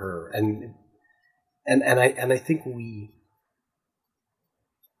for her, and I think we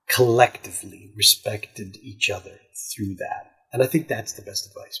collectively respected each other through that. And I think that's the best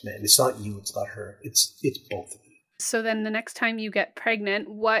advice, man. It's not you, it's not her. It's both of you. So then the next time you get pregnant,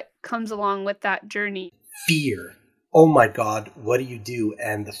 what comes along with that journey? Fear. Oh my God, what do you do?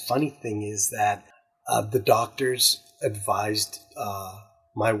 And the funny thing is that the doctors advised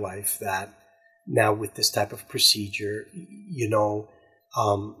my wife that now with this type of procedure, you know,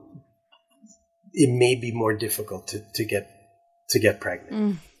 it may be more difficult to get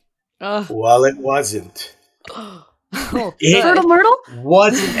pregnant. Well, it wasn't. Myrtle Myrtle?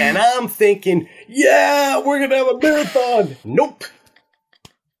 Wasn't, and I'm thinking, yeah, we're gonna have a marathon. Nope.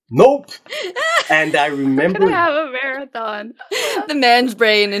 And I remember gonna have a marathon. The man's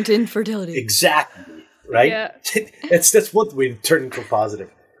brain into infertility. Exactly. Right? Yeah. That's one way to turn into a positive,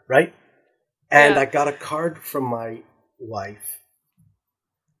 right? And I got a card from my wife,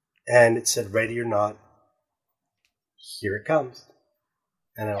 and it said, "Ready or not, here it comes."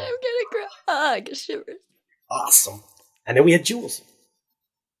 And I'm gonna cry. I get shivers. Awesome. And then we had Jules.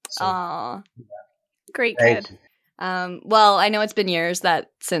 So, Aww. Great kid. Well, I know it's been years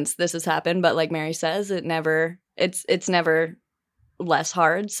since this has happened, but like Mary says, it's never less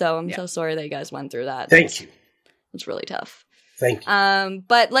hard. So I'm so sorry that you guys went through that. Thank you. It's really tough. Thank you.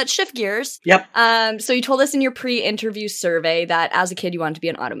 But let's shift gears. Yep. So you told us in your pre-interview survey that as a kid you wanted to be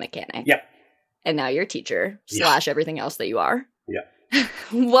an auto mechanic. Yep. And now you're a teacher / everything else that you are. Yeah.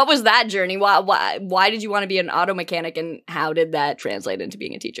 What was that journey? Why did you want to be an auto mechanic, and how did that translate into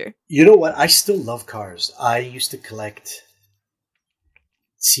being a teacher? You know what? I still love cars. I used to collect.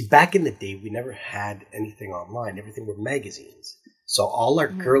 See, back in the day, we never had anything online. Everything were magazines. So all our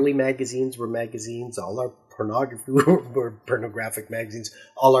girly magazines were magazines, all our pornography were pornographic magazines,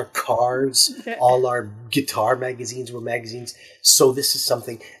 all our cars, all our guitar magazines were magazines. So this is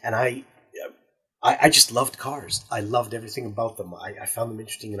something, and I just loved cars. I loved everything about them. I found them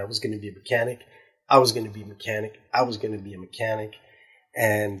interesting, and I was going to be a mechanic. I was going to be a mechanic. I was going to be a mechanic.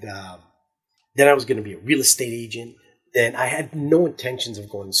 And then I was going to be a real estate agent. Then I had no intentions of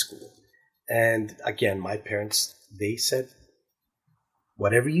going to school. And again, my parents, they said,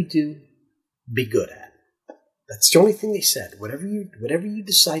 whatever you do, be good at it. That's the only thing they said. Whatever you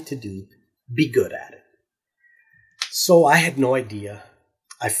decide to do, be good at it. So I had no idea.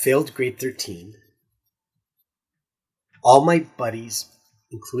 I failed grade 13. All my buddies,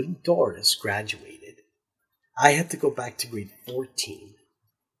 including Doris, graduated. I had to go back to grade 14.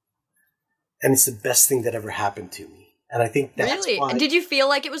 And it's the best thing that ever happened to me. And I think that's really? why... Did you feel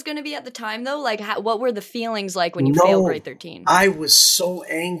like it was going to be at the time, though? Like, what were the feelings like when you failed grade 13? I was so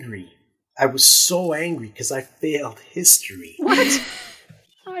angry. I was so angry because I failed history. What?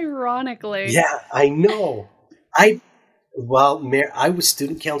 Ironically. Yeah, I know. I was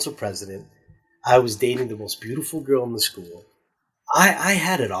student council president. I was dating the most beautiful girl in the school. I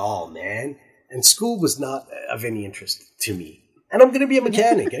had it all, man. And school was not of any interest to me. And I'm going to be a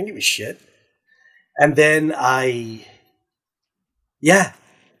mechanic. I don't give a shit. And then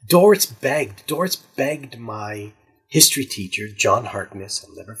Doris begged my history teacher, John Harkness,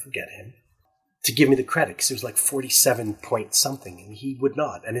 I'll never forget him, to give me the credit because it was like 47 point something, and he would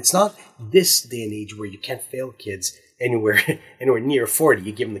not. And it's not this day and age where you can't fail kids anywhere near 40.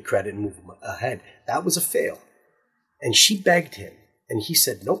 You give them the credit and move them ahead. That was a fail. And she begged him, and he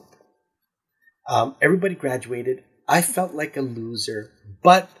said, nope. Everybody graduated. I felt like a loser,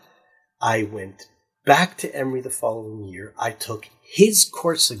 but I went back to Emory the following year. I took his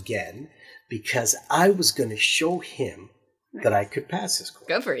course again because I was going to show him that I could pass his course.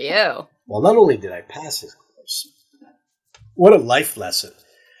 Good for you. Well, not only did I pass his course, what a life lesson.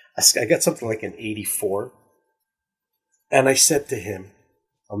 I got something like an 84. And I said to him,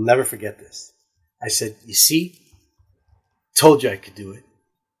 I'll never forget this. I said, you see, told you I could do it.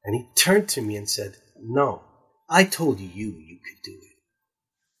 And he turned to me and said, no, I told you could do it.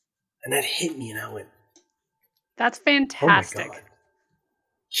 And that hit me, and I went, that's fantastic. Oh my God.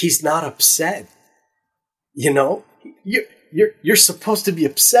 He's not upset. You know, you're supposed to be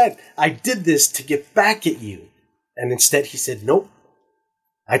upset. I did this to get back at you. And instead he said, nope,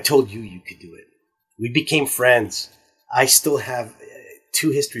 I told you could do it. We became friends. I still have 2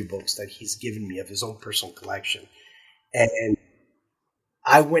 history books that he's given me of his own personal collection. And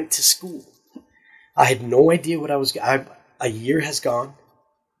I went to school. I had no idea what I was... a year has gone.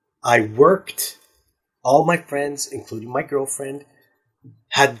 I worked. All my friends, including my girlfriend,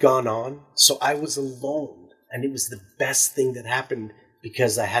 had gone on. So I was alone. And it was the best thing that happened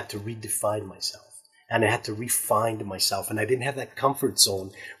because I had to redefine myself. And I had to refine myself. And I didn't have that comfort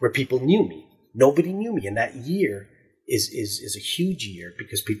zone where people knew me. Nobody knew me. And that year is a huge year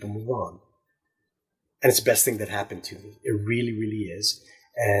because people move on. And it's the best thing that happened to me. It really, really is.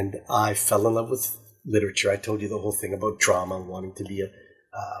 And I fell in love with literature. I told you the whole thing about drama, wanting to be a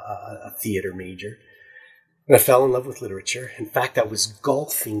theater major. And I fell in love with literature. In fact, I was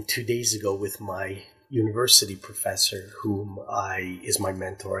golfing 2 days ago with my university professor, whom is my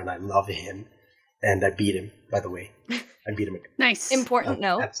mentor, and I love him. And I beat him, by the way. I beat him. Nice. Important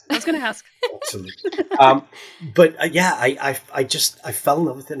note. I was going to ask. Absolutely. I fell in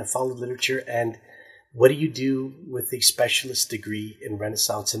love with it, and I followed literature. And what do you do with a specialist degree in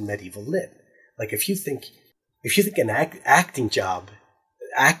Renaissance and medieval lit? Like if you think an acting job,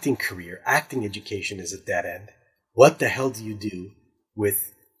 acting career, acting education is a dead end, what the hell do you do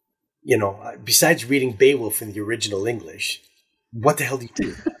with, besides reading Beowulf in the original English, what the hell do you do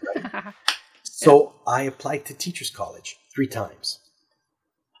with that, right? So I applied to Teachers College 3 times.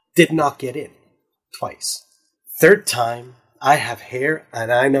 Did not get in. Twice. 3rd time, I have hair,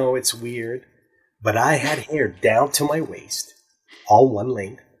 and I know it's weird, but I had hair down to my waist, all one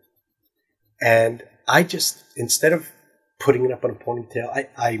length. And I just, instead of putting it up on a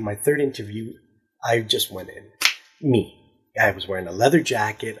ponytail, my 3rd interview, I just went in. Me. I was wearing a leather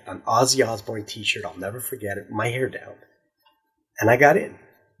jacket, an Ozzy Osbourne t-shirt, I'll never forget it, my hair down. And I got in.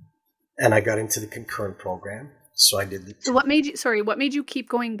 And I got into the concurrent program. So I did. So what made you keep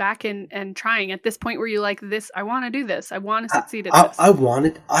going back and trying at this point? Were you like, this, I want to do this. I want to succeed at this. I want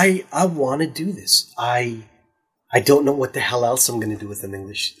to do this. I don't know what the hell else I'm going to do with an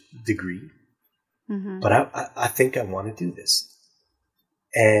English degree. Mm-hmm. But I think I want to do this.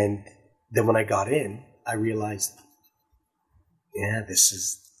 And then when I got in, I realized, yeah, this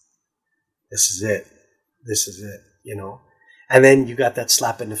is it. This is it, And then you got that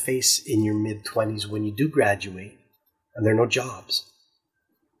slap in the face in your mid-20s when you do graduate and there are no jobs.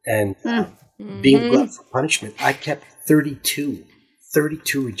 And being glutton for punishment, I kept 32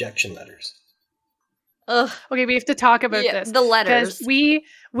 rejection letters. Ugh. Okay, we have to talk about this. The letters. Because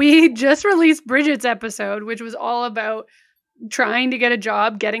we just released Bridget's episode, which was all about trying to get a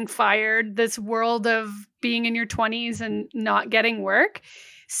job, getting fired, this world of being in your 20s and not getting work.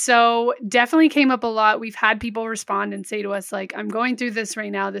 So definitely came up a lot. We've had people respond and say to us, like, I'm going through this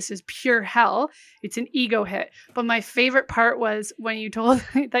right now. This is pure hell. It's an ego hit. But my favorite part was when you told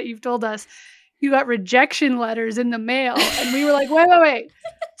that you've told us you got rejection letters in the mail. And we were like, wait.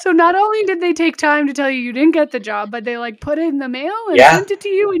 So not only did they take time to tell you didn't get the job, but they like put it in the mail and sent it to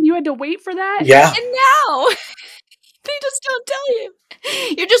you and you had to wait for that? Yeah. And now they just don't tell you.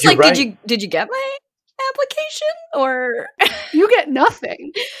 You're just like, right. Did you get my application? Or you get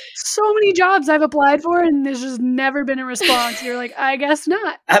nothing. So many jobs I've applied for and there's just never been a response. You're like, I guess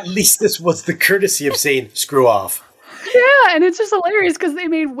not. At least this was the courtesy of saying, screw off. Yeah, and it's just hilarious because they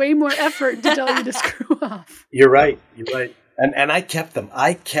made way more effort to tell you to screw off. You're right. And I kept them.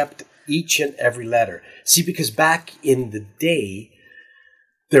 I kept each and every letter. See, because back in the day,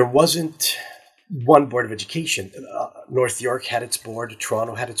 there wasn't one board of education. North York had its board,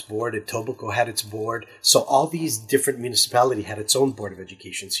 Toronto had its board, Etobicoke had its board. So all these different municipalities had its own board of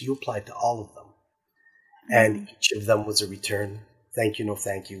education. So you applied to all of them. And each of them was a return. Thank you, no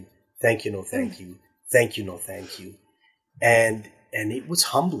thank you. Thank you, no thank you. Thank you, no thank you. And it was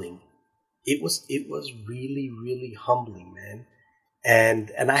humbling. It was really, really humbling, man.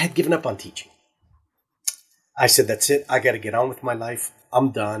 And I had given up on teaching. I said, that's it. I got to get on with my life.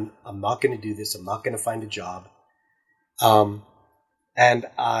 I'm done. I'm not going to do this. I'm not going to find a job. And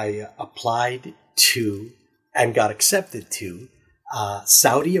I applied to and got accepted to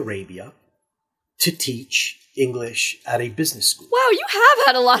Saudi Arabia to teach English at a business school. Wow, you have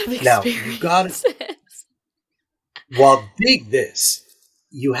had a lot of experience. Now, you got it. Well, dig this.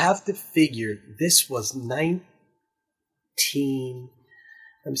 You have to figure this was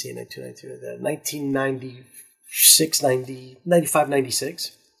 1996, 95,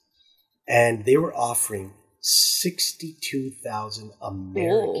 96. And they were offering 62,000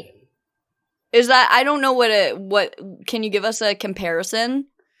 American. Ooh. Is that, I don't know what, can you give us a comparison?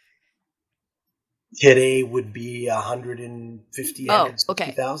 Today would be 150,000. Oh,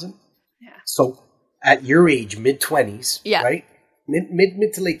 okay. Yeah. So at your age, mid-20s, right?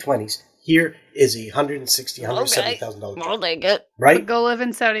 Mid to late 20s, here is $160,000, $170,000. I'll take it. Right? But go live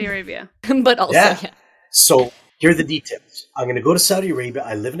in Saudi Arabia. But also, yeah. So here are the details. I'm going to go to Saudi Arabia.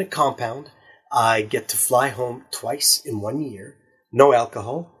 I live in a compound. I get to fly home twice in 1 year. No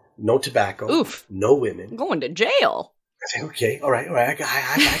alcohol, no tobacco, no women. I'm going to jail. I say, okay, all right. I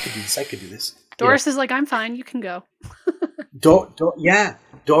could do this. Doris is like, I'm fine. You can go. Yeah.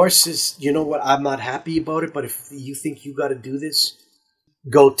 Doris is, you know what? I'm not happy about it, but if you think you got to do this,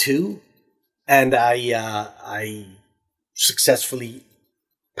 go too. And I successfully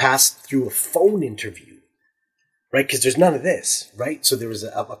passed through a phone interview, right? Because there's none of this, right? So there was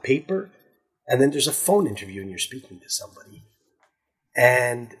a paper, and then there's a phone interview, and you're speaking to somebody.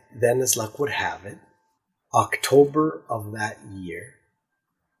 And then, as luck would have it, October of that year,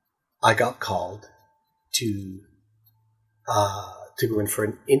 I got called to go in for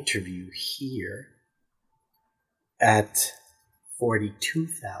an interview here at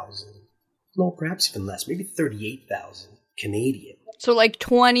 42,000. No, perhaps even less, maybe 38,000 Canadian. So like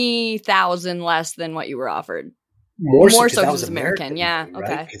 20,000 less than what you were offered. More so because it was American. Yeah.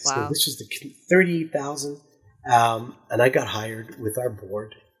 Right? Okay. Wow. So this was the 38,000, and I got hired with our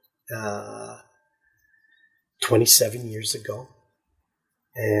board 27 years ago,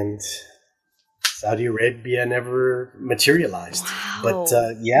 and Saudi Arabia never materialized. Wow. But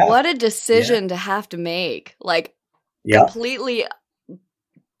yeah. What a decision to have to make. Like, completely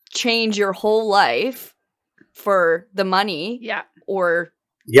change your whole life for the money. Yeah. Or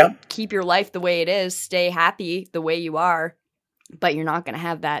keep your life the way it is, stay happy the way you are, but you're not going to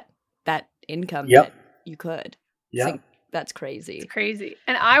have that income that you could. Yeah. That's crazy. It's crazy.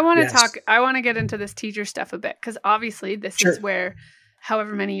 And I want to I want to get into this teacher stuff a bit, because obviously this is where,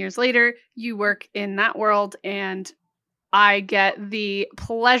 however many years later, you work in that world, and I get the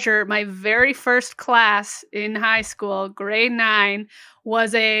pleasure. My very first class in high school, grade 9,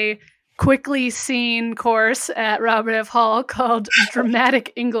 was a quickly seen course at Robert F. Hall called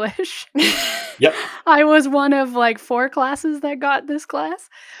Dramatic English. Yep. I was one of like 4 classes that got this class,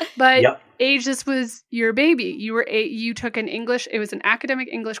 but age, this was your baby. You took an English, it was an academic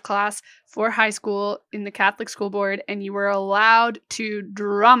English class for high school in the Catholic school board, and you were allowed to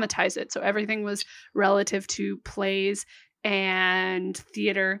dramatize it. So everything was relative to plays and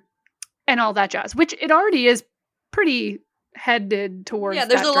theater and all that jazz, which it already is pretty headed towards. Yeah,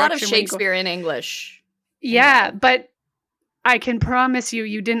 there's that a lot of direction when you Shakespeare in English. Yeah, but I can promise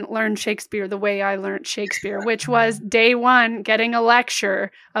you didn't learn Shakespeare the way I learned Shakespeare, which was day one, getting a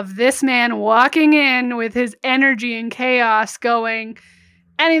lecture of this man walking in with his energy and chaos going,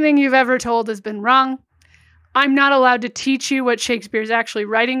 anything you've ever told has been wrong. I'm not allowed to teach you what Shakespeare's actually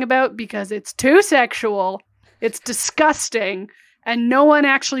writing about because it's too sexual. It's disgusting. And no one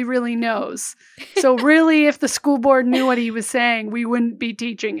actually really knows. So really, if the school board knew what he was saying, we wouldn't be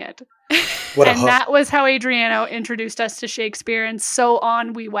teaching it. And that was how Adriano introduced us to Shakespeare, and so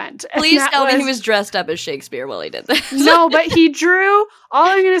on we went. Please tell me he was dressed up as Shakespeare while he did this. No, but he drew, all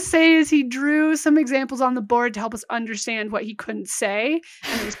I'm going to say is he drew some examples on the board to help us understand what he couldn't say,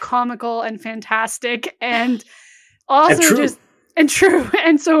 and it was comical and fantastic, and also true,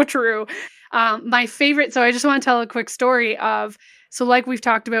 and so true. My favorite, so I just want to tell a quick story of, so like we've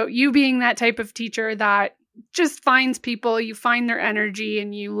talked about, you being that type of teacher that just finds people, you find their energy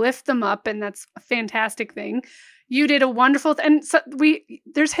and you lift them up, and that's a fantastic thing. You did a wonderful and so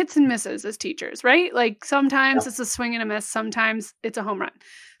there's hits and misses as teachers, right? Like sometimes it's a swing and a miss, sometimes it's a home run.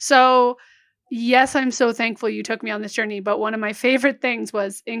 So yes, I'm so thankful you took me on this journey, but one of my favorite things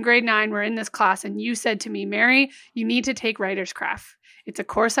was in grade 9, we're in this class and you said to me, Mary, you need to take Writer's Craft. It's a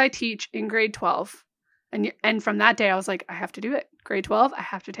course I teach in grade 12. And from that day, I was like, I have to do it. Grade 12, I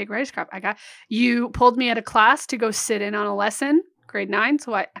have to take Writer's Craft. You pulled me at a class to go sit in on a lesson, grade 9.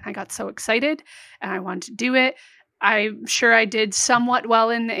 So I got so excited and I wanted to do it. I'm sure I did somewhat well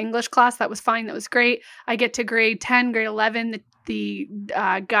in the English class. That was fine. That was great. I get to grade 10, grade 11, the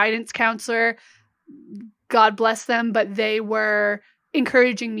guidance counselor, God bless them, but they were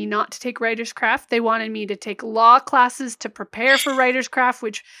encouraging me not to take Writer's Craft. They wanted me to take law classes to prepare for Writer's Craft,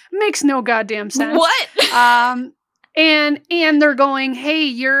 which makes no goddamn sense. What? And they're going, hey,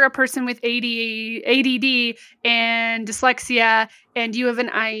 you're a person with ADD and dyslexia, and you have an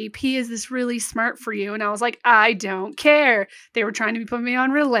IEP. Is this really smart for you? And I was like, I don't care. They were trying to put me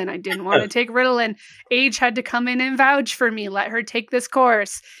on Ritalin. I didn't want to take Ritalin. Age had to come in and vouch for me. Let her take this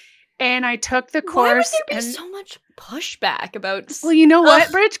course. And I took the course. Why would there be so much pushback about... Well, you know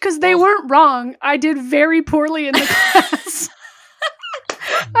what, Bridge? Because they weren't wrong. I did very poorly in the class.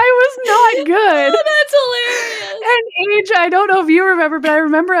 I was not good. Oh, that's hilarious. And Age, I don't know if you remember, but I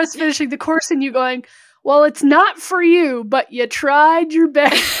remember us finishing the course and you going, well, it's not for you, but you tried your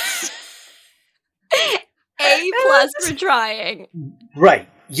best. A+ for trying. Right.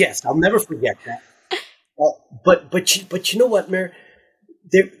 Yes, I'll never forget that. But you know what, Mary?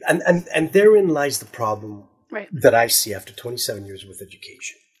 And therein lies the problem that I see after 27 years with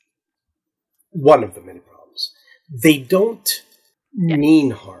education. One of the many problems. They don't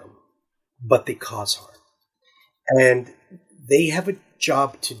mean harm, but they cause harm. And they have a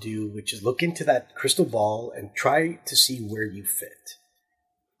job to do, which is look into that crystal ball and try to see where you fit.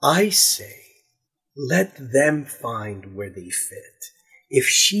 I say, let them find where they fit. If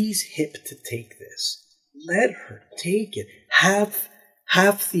she's hip to take this, let her take it. Half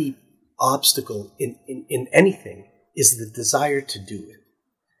the obstacle in anything is the desire to do it.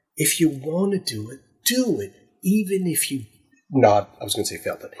 If you want to do it. Even if you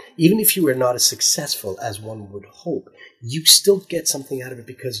even if you were not as successful as one would hope, you still get something out of it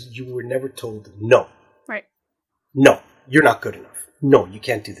because you were never told no. Right. No, you're not good enough. No, you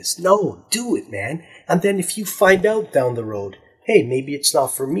can't do this. No, do it, man. And then if you find out down the road, hey, maybe it's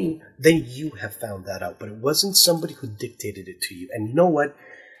not for me, then you have found that out. But it wasn't somebody who dictated it to you. And you know what?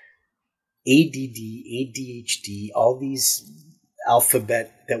 ADD, ADHD, all these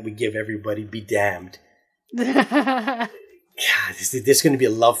alphabet that we give everybody, be damned. God, there's going to be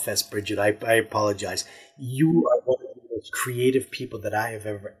a love fest, Bridget. I apologize. You are one of the most creative people that I have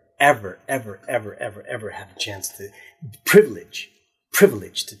ever had a chance to, privilege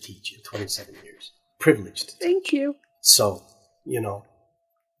to teach in 27 years. Privileged to teach. Thank you. So,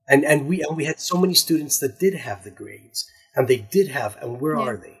 and we had so many students that did have the grades, and they did have, and where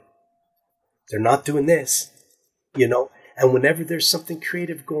are they? They're not doing this, and whenever there's something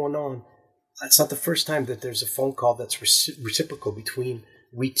creative going on, it's not the first time that there's a phone call that's reciprocal between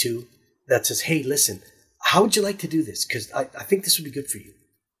we two that says, hey, listen, how would you like to do this? Because I think this would be good for you.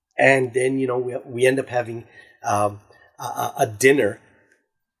 And then, we end up having a dinner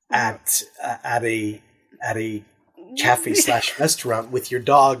at a cafe / restaurant with your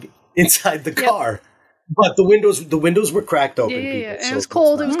dog inside the car. But the windows were cracked open. Yeah. And it was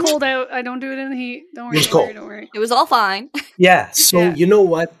cold. It was cold out. I don't do it in the heat. Don't worry. It was all fine. Yeah. So you know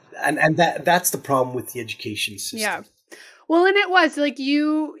what? And that's the problem with the education system. Yeah. Well, and it was like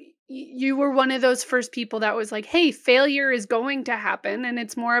you you were one of those first people that was like, hey, failure is going to happen, and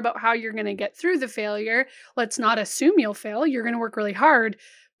it's more about how you're going to get through the failure. Let's not assume you'll fail. You're going to work really hard,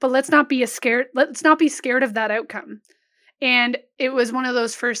 but let's not be scared of that outcome. And it was one of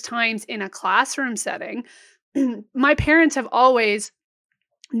those first times in a classroom setting. My parents have always,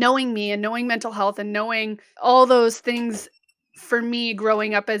 knowing me and knowing mental health and knowing all those things for me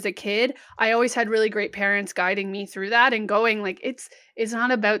growing up as a kid, I always had really great parents guiding me through that and going like, it's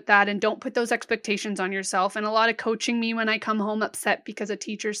not about that, and don't put those expectations on yourself. And a lot of coaching me when I come home upset because a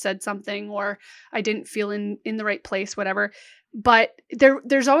teacher said something or I didn't feel in the right place, whatever. But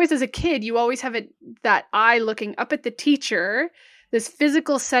there's always, as a kid, you always have that eye looking up at the teacher, this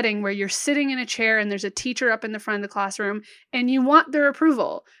physical setting where you're sitting in a chair and there's a teacher up in the front of the classroom, and you want their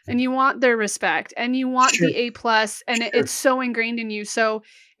approval and you want their respect and you want the A+, and it's so ingrained in you. So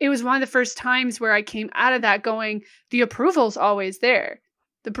it was one of the first times where I came out of that going, the approval's always there.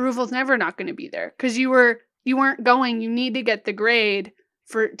 The approval's never not going to be there because you weren't going, you need to get the grade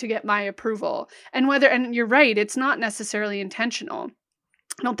to get my approval. And you're right, it's not necessarily intentional.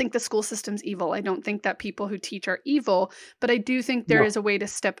 I don't think the school system's evil. I don't think that people who teach are evil, but I do think there is a way to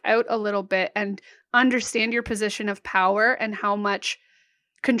step out a little bit and understand your position of power and how much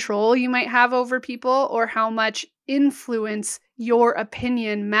control you might have over people or how much influence your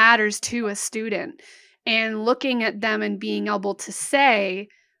opinion matters to a student, and looking at them and being able to say,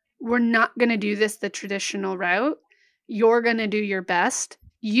 we're not going to do this the traditional route. You're going to do your best.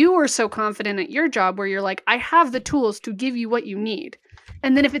 You are so confident at your job where you're like, I have the tools to give you what you need.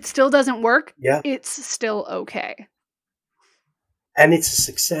 And then if it still doesn't work, it's still okay. And it's a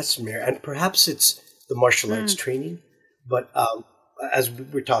success, Mary. And perhaps it's the martial arts training. But as we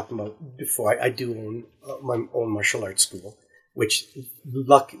were talking about before, I do own my own martial arts school, which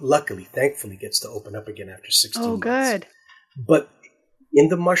luckily, thankfully, gets to open up again after 16 months. Oh, good. But in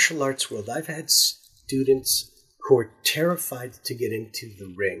the martial arts world, I've had students who are terrified to get into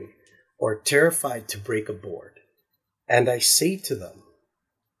the ring or terrified to break a board. And I say to them,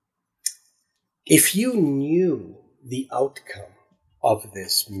 if you knew the outcome of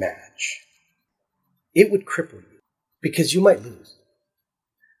this match, it would cripple you because you might lose.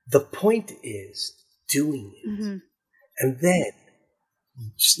 The point is doing it. Mm-hmm. And then,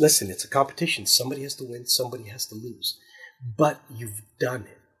 just listen, it's a competition. Somebody has to win, somebody has to lose. But you've done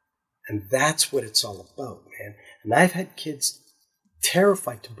it. And that's what it's all about, man. And I've had kids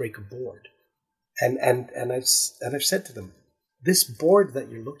terrified to break a board. And I've said to them, this board that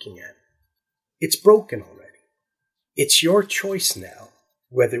you're looking at, it's broken already. It's your choice now,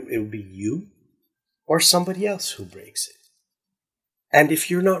 whether it will be you or somebody else who breaks it. And if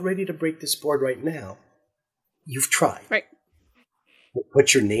you're not ready to break this board right now, you've tried. Right.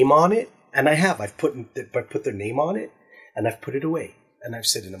 Put your name on it, and I have. I've put their name on it, and I've put it away. And I've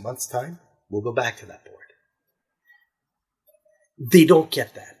said in a month's time, we'll go back to that board. They don't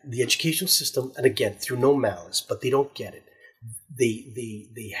get that. The educational system, and again, through no malice, but they don't get it.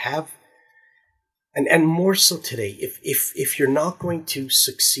 They have, and more so today, if you're not going to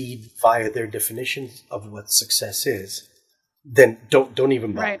succeed via their definition of what success is, then don't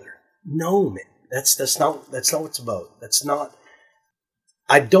even bother. Right. No, man. That's not what it's about. That's not.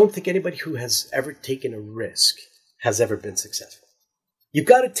 I don't think anybody who has ever taken a risk has ever been successful. You've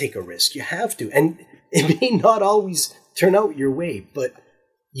got to take a risk. You have to, and it may not always turn out your way, but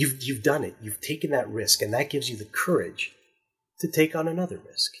you've done it. You've taken that risk, and that gives you the courage to take on another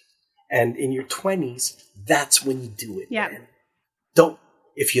risk. And in your 20s, that's when you do it. Yeah. Man.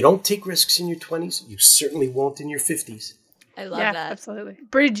 If you don't take risks in your 20s, you certainly won't in your 50s. I love that. Absolutely.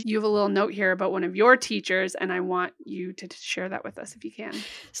 Bridge, you have a little note here about one of your teachers, and I want you to share that with us if you can.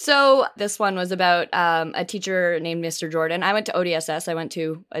 So this one was about a teacher named Mr. Jordan. I went to ODSS.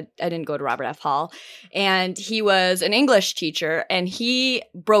 I didn't go to Robert F. Hall. And he was an English teacher, and he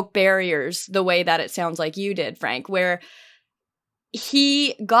broke barriers the way that it sounds like you did, Frank, where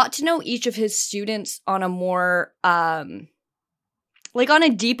he got to know each of his students on a more on a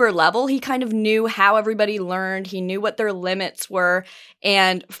deeper level. He kind of knew how everybody learned. He knew what their limits were.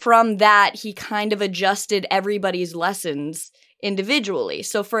 And from that, he kind of adjusted everybody's lessons individually.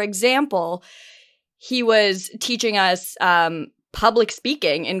 So for example, he was teaching us public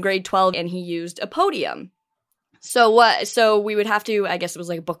speaking in grade 12, and he used a podium. So we would have to, I guess it was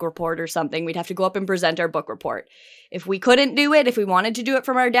like a book report or something. We'd have to go up and present our book report. If we couldn't do it, if we wanted to do it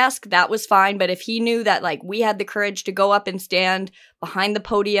from our desk, that was fine. But if he knew that we had the courage to go up and stand behind the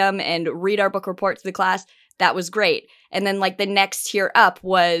podium and read our book report to the class, that was great. And then the next tier up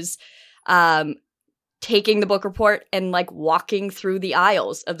was taking the book report and like walking through the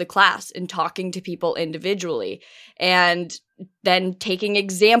aisles of the class and talking to people individually, and then taking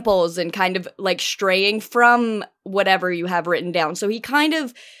examples and kind of like straying from whatever you have written down. So he kind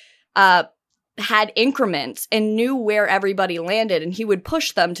of had increments and knew where everybody landed, and he would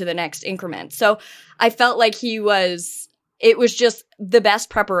push them to the next increment. So I felt like it was just the best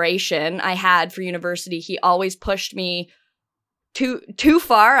preparation I had for university. He always pushed me too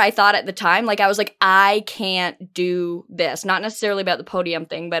far, I thought at the time. Like, I was like, I can't do this. Not necessarily about the podium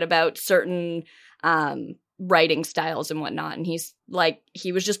thing, but about certain writing styles and whatnot. And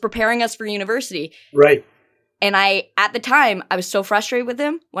he was just preparing us for university. Right. And at the time, I was so frustrated with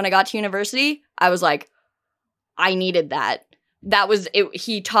him. When I got to university, I was like, I needed that. That was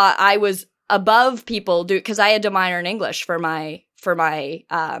it. I was above people because I had to minor in English for my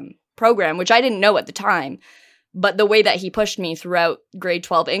program, which I didn't know at the time. But the way that he pushed me throughout grade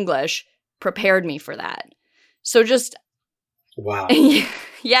 12 English prepared me for that. So just, wow.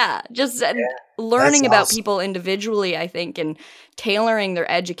 Yeah, just learning about people individually, I think, and tailoring their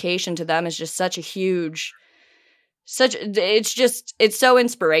education to them is just such a huge, it's so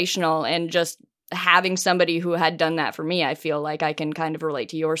inspirational. And just having somebody who had done that for me, I feel like I can kind of relate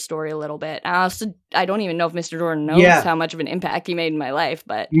to your story a little bit. I don't even know if Mr. Jordan knows how much of an impact he made in my life,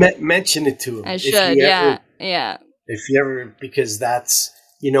 but mention it to him. I should, yeah. If you ever, because that's,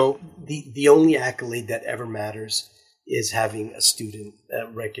 the only accolade that ever matters is having a student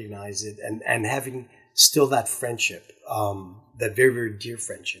recognize it and having still that friendship, that very, very dear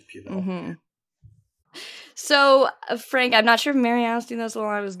friendship, Mm-hmm. So, Frank, I'm not sure if Mary asked you this while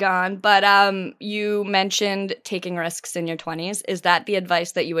I was gone, but you mentioned taking risks in your 20s. Is that the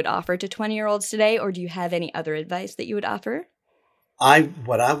advice that you would offer to 20-year-olds today, or do you have any other advice that you would offer?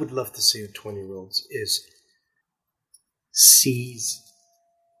 What I would love to say to 20-year-olds is seize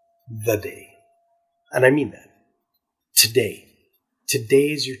the day. And I mean that. Today.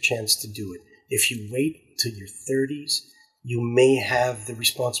 Today is your chance to do it. If you wait till your 30s, you may have the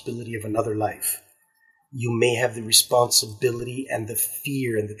responsibility of another life. You may have the responsibility and the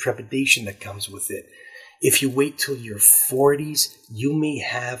fear and the trepidation that comes with it. If you wait till your 40s, you may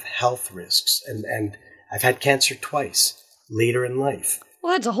have health risks. And I've had cancer twice later in life.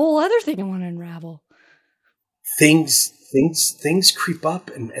 Well, that's a whole other thing I want to unravel. Things creep up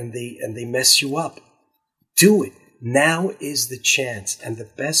and they mess you up. Do it. Now is the chance. And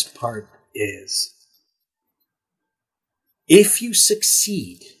the best part is, if you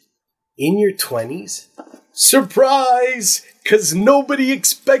succeed in your 20s, surprise, because nobody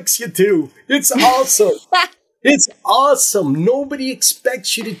expects you to. It's awesome. It's awesome. Nobody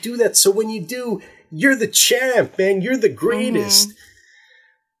expects you to do that. So when you do, you're the champ, man. You're the greatest. Mm-hmm.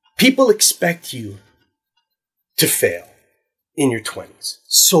 People expect you to fail in your 20s.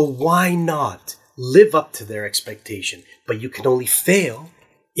 So why not live up to their expectation? But you can only fail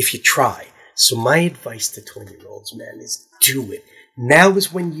if you try. So my advice to 20-year-olds, man, is do it. Now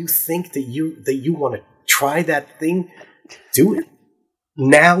is when you think that you want to try that thing, do it.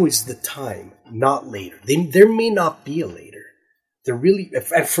 Now is the time, not later. There may not be a later. There really,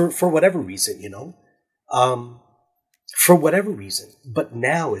 for whatever reason, for whatever reason. But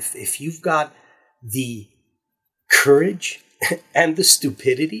now, if you've got the courage and the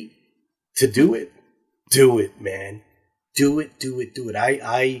stupidity to do it, man. Do it.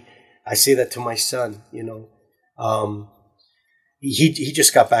 I say that to my son, He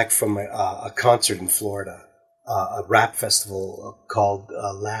just got back from a concert in Florida, a rap festival called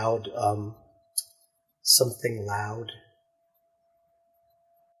Loud, something Loud.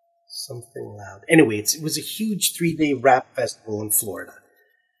 Anyway, it was a huge 3-day rap festival in Florida.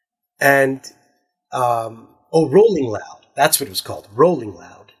 And, Rolling Loud. That's what it was called, Rolling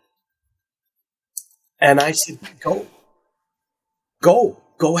Loud. And I said, go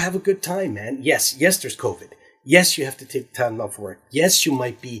have a good time, man. Yes, there's COVID. Yes, you have to take time off work. Yes, you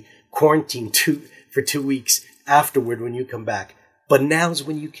might be quarantined for 2 weeks afterward when you come back. But now's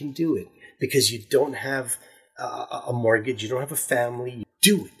when you can do it because you don't have a mortgage. You don't have a family.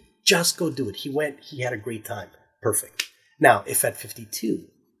 Do it. Just go do it. He had a great time. Perfect. Now, if at 52,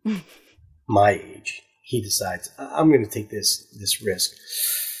 my age, he decides, I'm going to take this risk,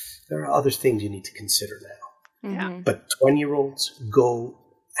 there are other things you need to consider now. Yeah. But 20-year-olds, go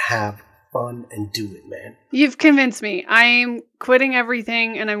have fun and do it, man. You've convinced me. I'm quitting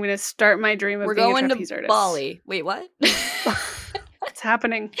everything and I'm going to start my dream of being a trapeze artist. We're going to Bali. Wait, what? It's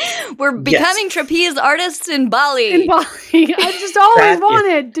happening. We're becoming trapeze artists in Bali. I've just always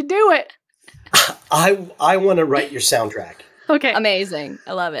wanted to do it. I want to write your soundtrack. Okay. Amazing.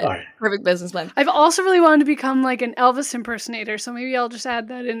 I love it. All right. Perfect business plan. I've also really wanted to become like an Elvis impersonator, so maybe I'll just add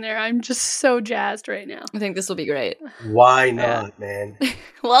that in there. I'm just so jazzed right now. I think this will be great. Why not, man?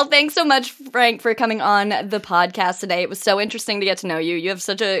 Well, thanks so much, Frank, for coming on the podcast today. It was so interesting to get to know you. You have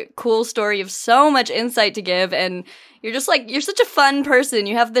such a cool story. You have so much insight to give, and you're just like, you're such a fun person.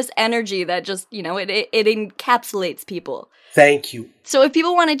 You have this energy that just, you know, it encapsulates people. Thank you. So if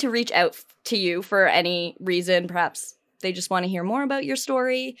people wanted to reach out to you for any reason, perhaps they just want to hear more about your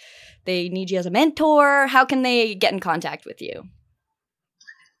story, they need you as a mentor, how can they get in contact with you?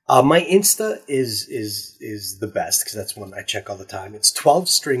 My Insta is the best because that's one I check all the time. It's 12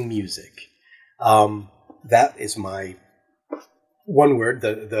 String Music. That is my one word,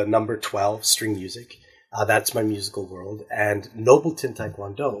 the number 12 String Music. That's my musical world. And Nobleton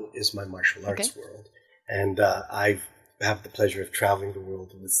Taekwondo is my martial arts world. And I have the pleasure of traveling the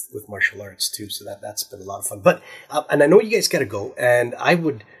world with martial arts too. So that's been a lot of fun. But and I know you guys got to go, and I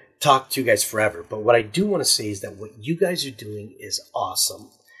would talk to you guys forever. But what I do want to say is that what you guys are doing is awesome.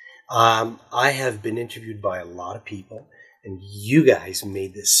 I have been interviewed by a lot of people, and you guys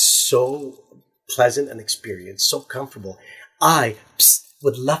made this so pleasant an experience, so comfortable. I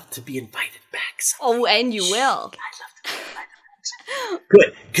would love to be invited back someday. Oh, and you will. I'd love to be invited back.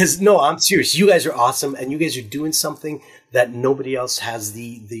 Good, because no, I'm serious. You guys are awesome, and you guys are doing something that nobody else has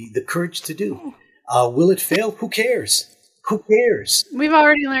the courage to do. Will it fail? Who cares? Who cares? We've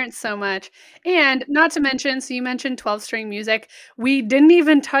already learned so much. And not to mention, so you mentioned 12-string music. We didn't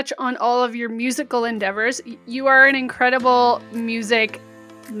even touch on all of your musical endeavors. You are an incredible music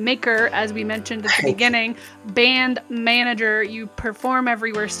maker, as we mentioned at the beginning, band manager. You perform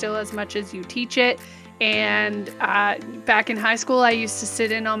everywhere still as much as you teach it. And back in high school, I used to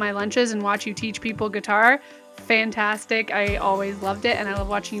sit in on my lunches and watch you teach people guitar. Fantastic. I always loved it, and I love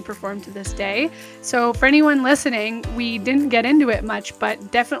watching you perform to this day. So for anyone listening, we didn't get into it much,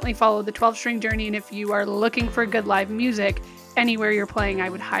 but definitely follow the 12-string journey. And if you are looking for good live music, anywhere you're playing, I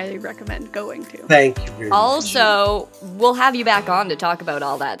would highly recommend going to. Thank you very much. Also, we'll have you back on to talk about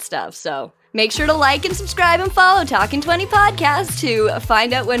all that stuff. So make sure to like and subscribe and follow Talking 20 Podcast to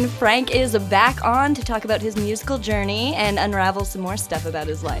find out when Frank is back on to talk about his musical journey and unravel some more stuff about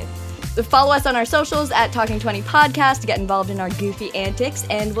his life. Follow us on our socials at Talking 20 Podcast to get involved in our goofy antics,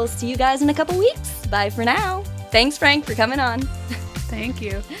 and we'll see you guys in a couple weeks. Bye for now. Thanks, Frank, for coming on. Thank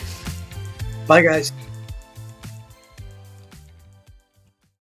you. Bye, guys.